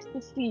my eyes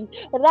to see.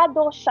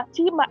 Rado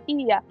Shatima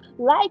Iya,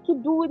 like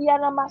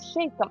Duriana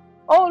Masheka.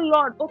 Oh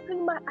Lord,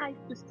 open my eyes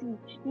to see.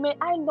 May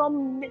I not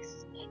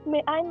miss.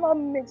 May I not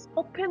miss.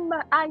 Open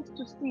my eyes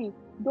to see.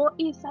 Do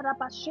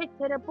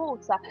isarabashete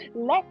rebosa.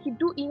 Leki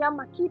du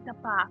iyamakita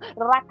pa.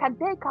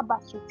 Rakadeka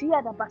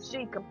basutia da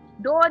basheka.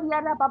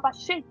 Doria da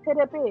babashete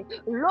rebe.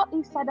 Lo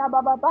isada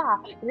bababa.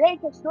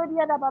 Reke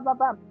soria da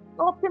bababa.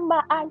 Open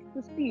my eyes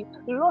to see.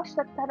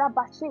 Losha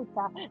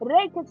tarabasheta.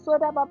 Reke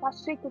soda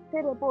babasheke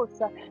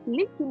terebosa.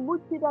 Liki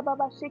muti da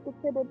babasheke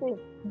terebe.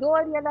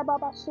 Doria da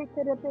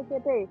babasheke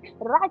rebe.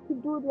 Raki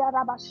duria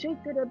da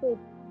babasheke rebe.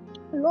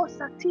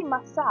 Losati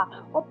masa,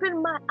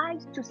 open my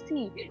eyes to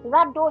see.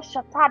 Rado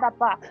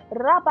shatadaba,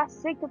 raba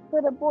seke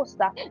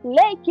terebosa,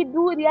 leki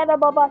duria da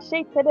baba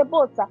sheke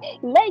terebosa,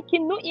 leki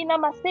nu ina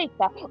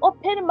maseka.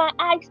 Open my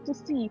eyes to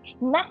see.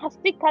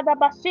 Nahasika da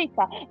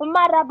basheka,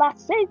 maraba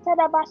seta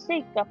da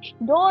basheka,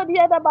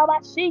 doria da baba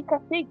sheka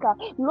seka,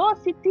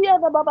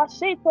 lositia da baba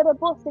sheka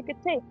terebosa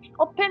kete.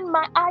 Open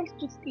my eyes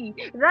to see.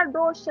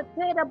 Rado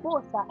shatera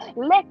bosa,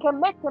 leke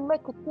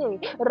meke te,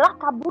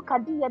 rakabuka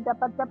dia da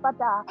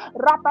bada.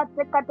 Rapa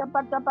tekata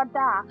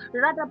bada,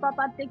 rada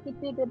baba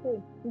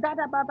tekitebe,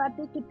 dada baba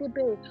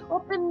tekitebe.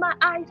 Open my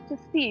eyes to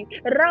see.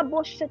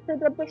 Rabo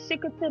sheterebe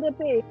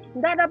sheketebe,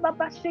 dada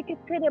baba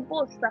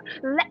sheketebosa.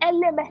 La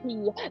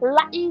elemehi,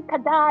 la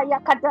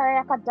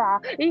kada.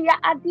 Ya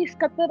adis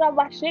katera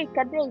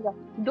washeka dega.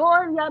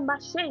 Doria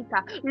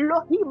masheka,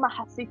 lohima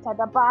hasita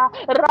daba,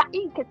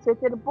 raike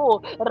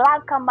teterbo,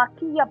 raka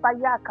makia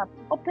bayaka.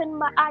 Open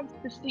my eyes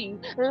to see.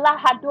 La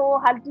hado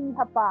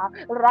hadihaba,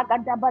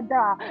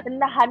 ragadabada,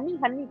 nahani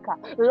hanika,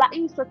 la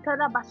isa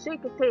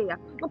tarabasheketea.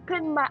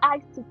 Open my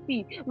eyes to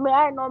see. May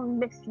I not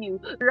miss you.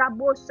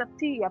 Rabo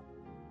shatia,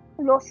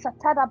 lo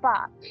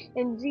sataraba.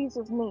 In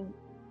Jesus' name,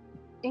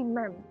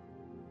 amen.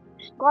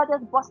 God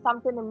just brought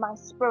something in my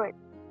spirit.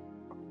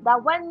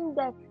 That when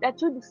the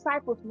two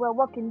disciples were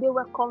walking, they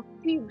were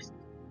confused.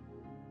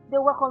 They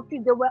were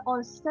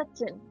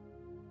uncertain.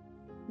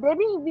 They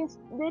didn't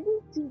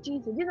see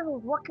Jesus. Jesus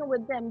was walking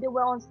with them. They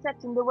were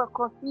uncertain. They were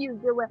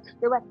confused. They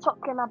were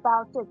talking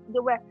about it. They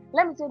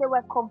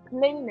were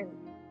complaining.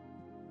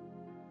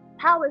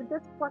 How is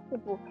this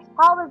possible?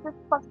 How is this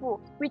possible?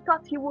 We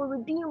thought he will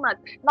redeem us.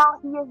 Now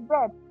he is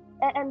dead.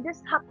 And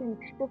this happened.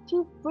 The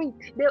chief priest,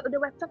 they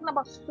were talking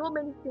about so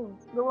many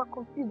things. They were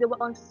confused. They were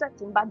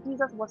uncertain. But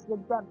Jesus was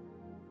with them.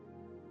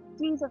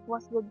 Jesus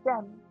was with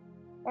them.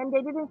 And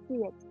they didn't see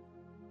it.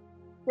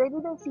 They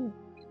didn't see it.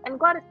 And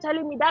God is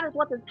telling me that is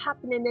what is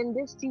happening in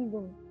this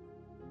season.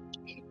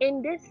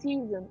 In this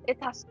season, it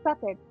has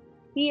started.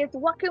 He is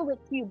working with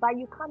you, but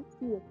you can't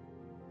see it.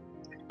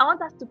 I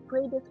want us to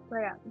pray this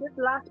prayer, this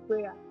last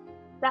prayer.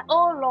 That,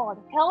 oh Lord,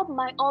 help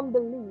my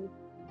unbelief.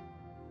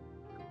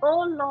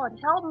 Oh Lord,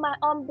 help my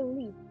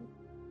unbelief.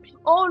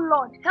 Oh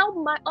Lord, help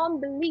my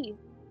unbelief.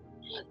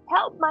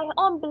 Help my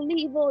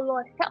unbelief, oh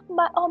Lord, help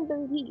my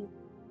unbelief.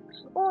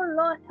 Oh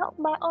Lord, help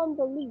my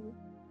unbelief.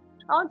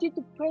 I want you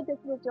to pray this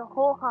with your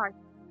whole heart.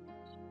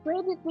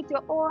 Pray this with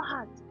your whole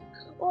heart.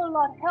 Oh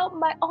Lord, help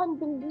my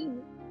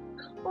unbelief.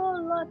 Oh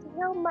Lord,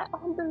 help my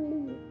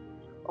unbelief.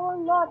 Oh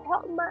Lord,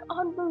 help my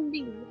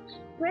unbelief.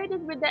 Pray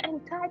this with the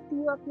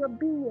entirety of your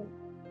being.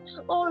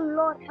 Oh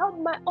Lord, help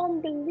my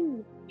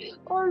unbelief.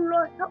 Oh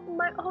Lord, help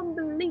my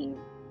unbelief.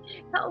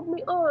 Help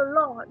me, oh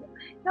Lord.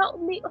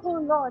 Help me, oh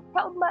Lord.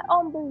 Help my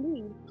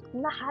unbelief.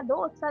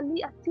 Nahadosa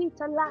li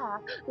atita la.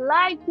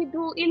 Like you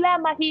do ila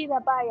mahira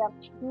baya.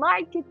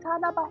 Mighty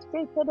tana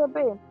basete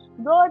rebe.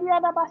 Doria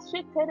na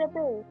basete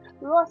rebe.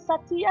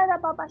 Rosatia na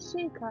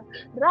babashika.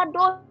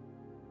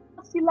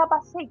 Radosi la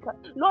baseka.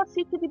 Lord,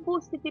 city the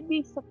boost, city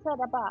be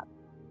sataraba.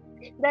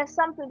 There's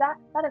something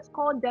that is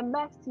called the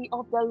mercy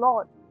of the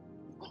Lord.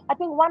 I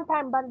think one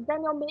time, but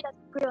Daniel made us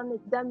pray on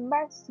it. The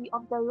mercy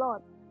of the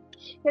Lord.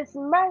 His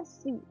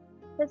mercy.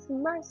 His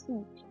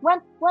mercy.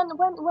 When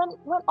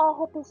all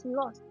hope is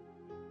lost.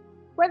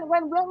 When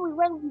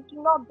we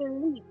do not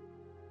believe.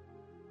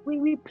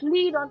 We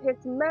plead on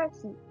his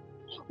mercy.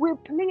 We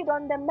plead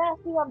on the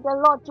mercy of the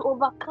Lord to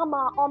overcome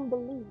our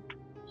unbelief.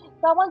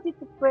 So I want you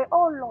to pray,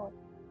 oh Lord.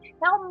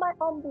 Help my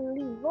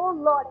unbelief, oh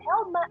Lord,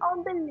 help my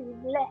unbelief.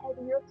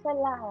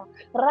 Leheriyosala,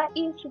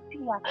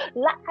 Raisupia,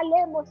 La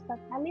Alemosa,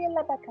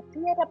 Talia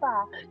Bakatia,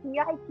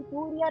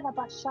 Yaituria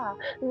Basha,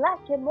 La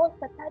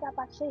Kemosa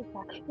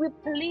Tarabasheka. We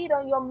plead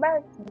on your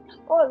mercy,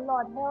 oh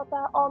Lord, help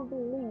our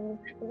unbelief.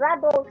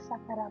 Rado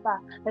Sataraba,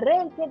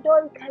 Reke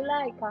Doi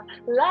Kalaika,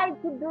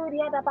 like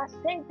Duria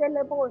Basente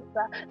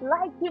Lebosa,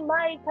 like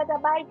Maika the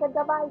Baika,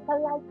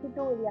 like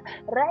Duria,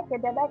 Reke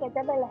the Baga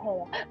the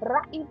Belahair,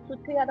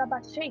 Raisutia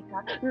Basheka.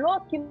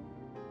 Lord,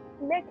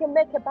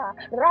 make ba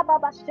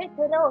rababa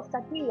shekero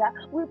satia.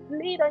 We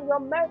plead on your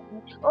mercy.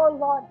 Oh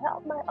Lord,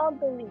 help my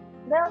unbelief.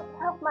 Lord,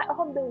 help my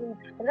unbelief.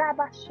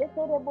 Rabba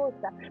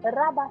shekerebosa,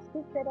 rabba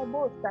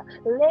shekerebosa,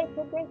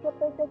 leke deke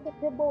pedeke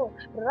tebo,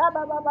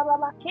 rabba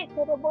baba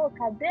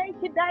kekereboka,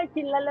 deke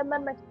daiki lele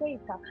meme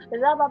seta,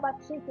 rabba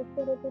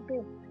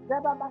shekerebosa,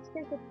 rabba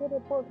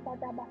shekerebosa,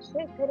 rabba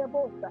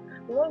shekerebosa,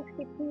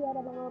 loski tia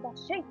rabba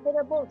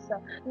shekerebosa,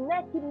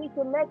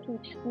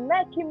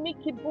 neki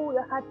miki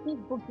buya hati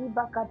bugi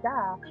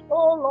bakada.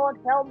 Oh Lord,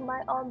 help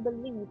my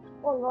unbelief.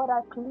 Oh Lord,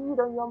 I plead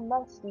on your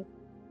mercy.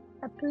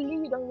 I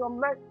plead on your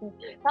mercy.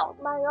 Help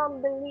my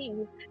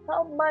unbelief.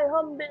 Help my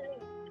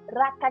unbelief.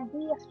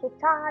 Rakadia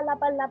sutala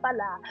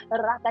balabala,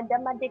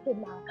 rakadama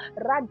dekema,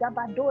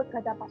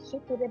 radabadota da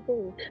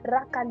bashikirebe,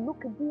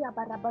 rakalukia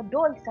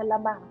barabadol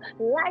salama,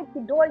 like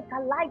doita,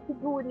 like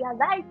guria,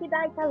 like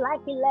daita,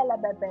 like lela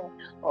bebe.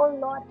 Oh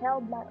Lord,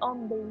 help my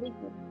unbelief.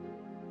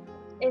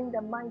 In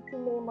the mighty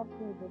name of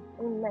Jesus.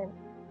 Amen.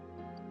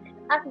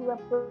 As we were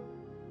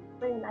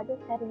praying, I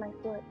just had in my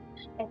spirit,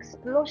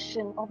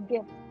 explosion of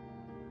gifts.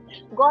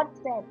 God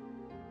said,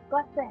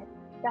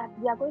 that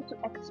we are going to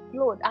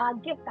explode. Our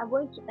gifts are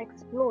going to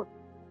explode.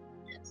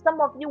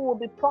 Some of you will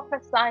be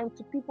prophesying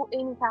to people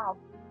anyhow.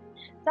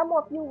 Some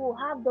of you will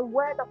have the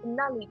word of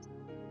knowledge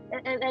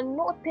and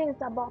know things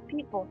about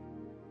people.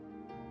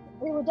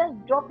 It will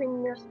just drop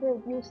in your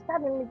spirit. You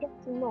suddenly get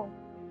to know.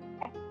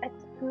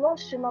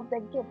 Explosion of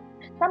the gift.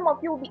 Some of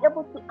you will be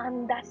able to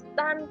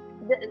understand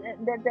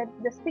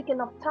the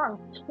speaking of tongues.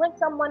 When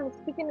someone is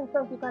speaking in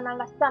tongues, you can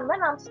understand.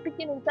 When I'm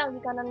speaking in tongues,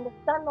 you can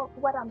understand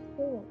what I'm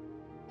saying.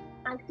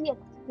 I see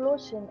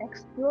explosion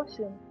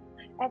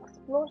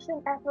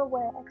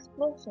everywhere.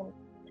 Explosion.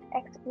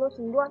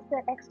 God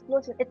said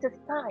explosion. It is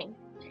time.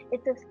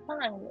 It is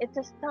time. It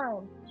is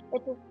time.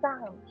 It is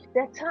time.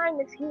 The time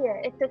is here.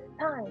 It is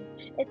time.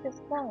 It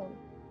is time.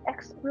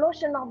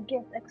 Explosion of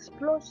gifts.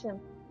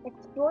 Explosion. On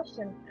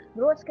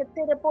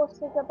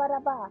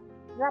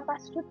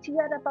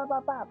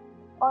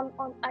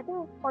I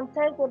think on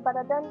Thursday, but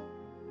then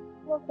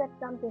said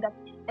something that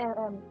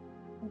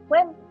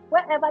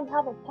wherever you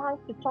have a chance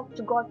to talk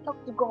to God, talk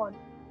to God.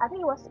 I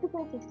think he was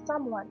speaking to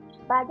someone,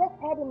 but I just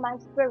heard in my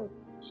spirit,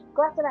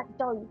 God said I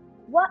tell you,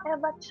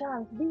 whatever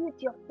chance, be it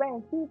your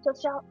friends, be it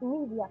social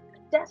media,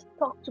 just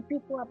talk to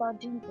people about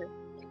Jesus.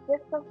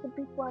 Just talk to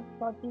people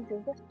about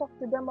Jesus. Just talk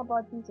to them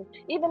about Jesus.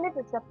 Even if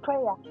it's a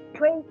prayer,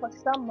 pray for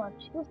someone.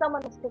 If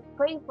someone is sick,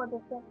 pray for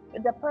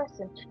the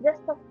person. Just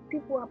talk to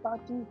people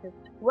about Jesus.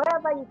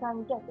 Wherever you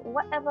can get,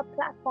 whatever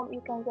platform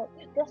you can get,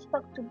 just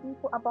talk to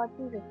people about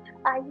Jesus.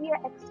 I hear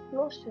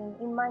explosion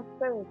in my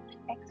spirit.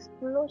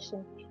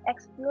 Explosion,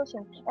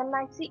 explosion. And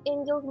I see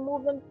angels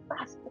moving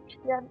fast.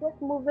 They are just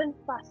moving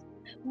fast,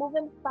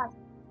 moving fast.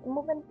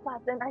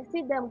 And I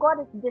see them.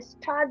 God is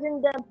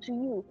discharging them to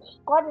you.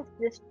 God is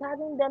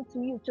discharging them to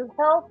you to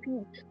help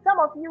you. Some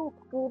of you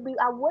will be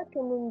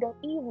awakened in the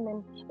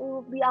evening. You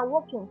will be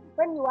awoken.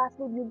 When you are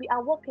asleep, you'll be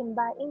awoken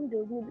by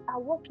angels. You'll be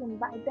awoken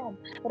by them.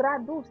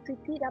 Radu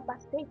sitira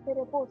basete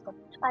rebosa.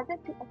 I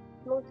just see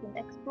explosion,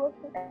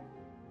 explosion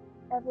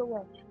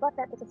everywhere. But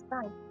that it is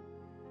time.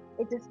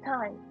 It is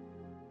time.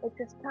 It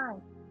is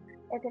time.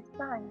 It is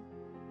time.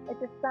 It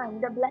is time.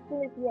 The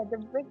blessing is here. The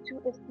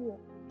breakthrough is here.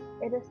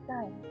 It is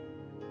time.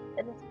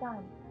 It is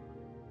time.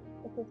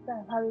 It is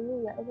time.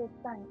 Hallelujah. It is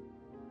time.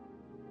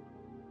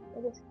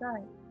 It is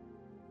time.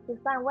 It is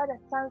time where the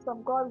sons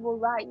of God will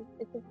rise.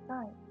 It is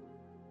time.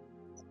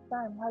 It's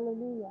time.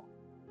 Hallelujah.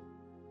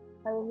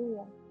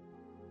 Hallelujah.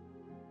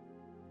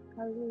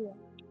 Hallelujah.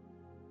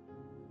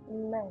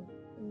 Amen.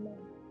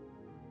 Amen.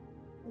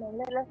 Amen.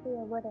 Let's hear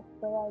a word of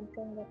prayer and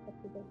thank God for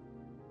today.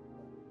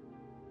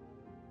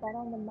 That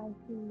on the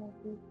mighty name of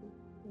Jesus,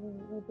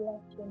 we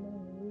bless your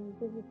name. We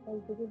give you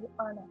praise. We give you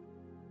honor.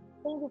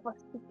 Thank you for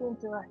speaking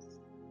to us.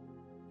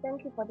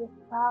 Thank you for this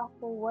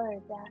powerful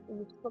word that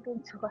you've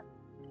spoken to us.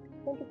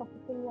 Thank you for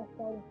putting your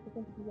aside and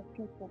speaking to your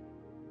people.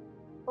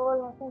 Oh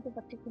Lord, thank you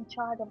for taking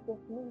charge of this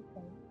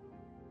meeting.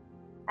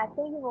 I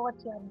thank you for what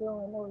you are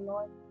doing, oh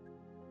Lord.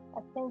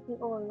 I thank you,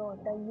 oh Lord,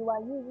 that you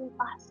are using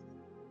us.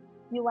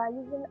 You are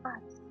using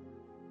us.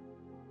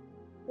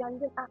 You are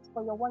using us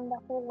for your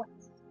wonderful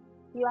works.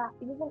 You are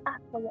using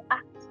us for your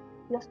acts,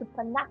 your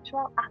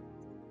supernatural acts.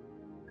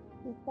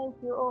 We thank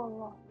you, oh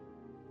Lord,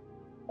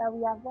 that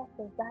we are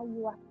vessels that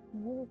you are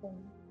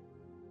using.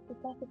 We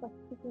thank you for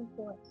speaking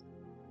to us.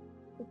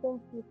 We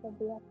thank you for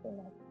blessing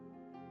us.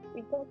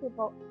 We thank you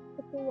for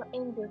putting your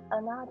angels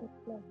on our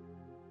display.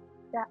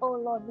 That, oh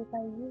Lord, we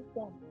can use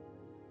them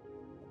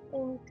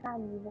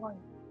anytime we want.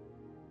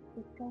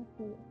 We thank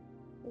you.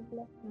 We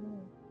bless your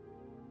name.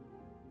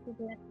 We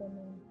bless your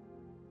name.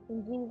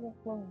 In Jesus'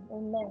 name,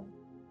 amen.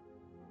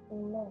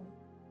 Amen.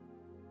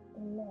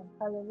 Amen.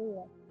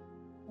 Hallelujah.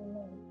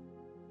 Amen.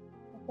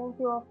 I thank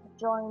you all for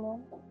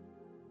joining,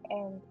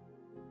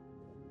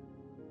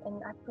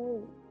 and I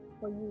pray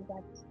for you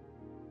that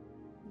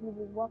you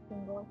will walk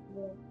in God's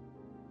will,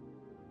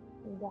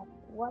 that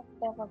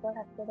whatever God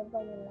has said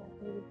over your life,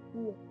 you will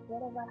see it.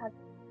 Whatever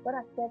God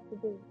has said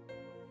today,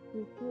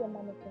 you see a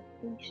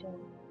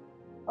manifestation.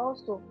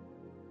 Also,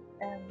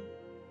 um,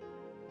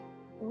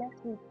 next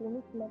week we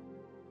meet next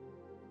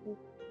week.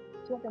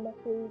 Share the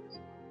message,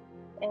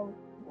 and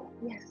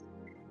yes,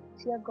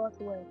 share God's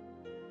word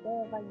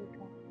wherever you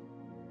can.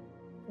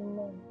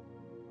 Amen.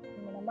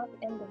 And I'm about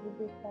to end the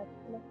video, but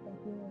let's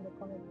continue in the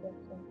comment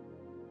section.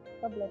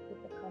 God bless you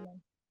for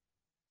coming.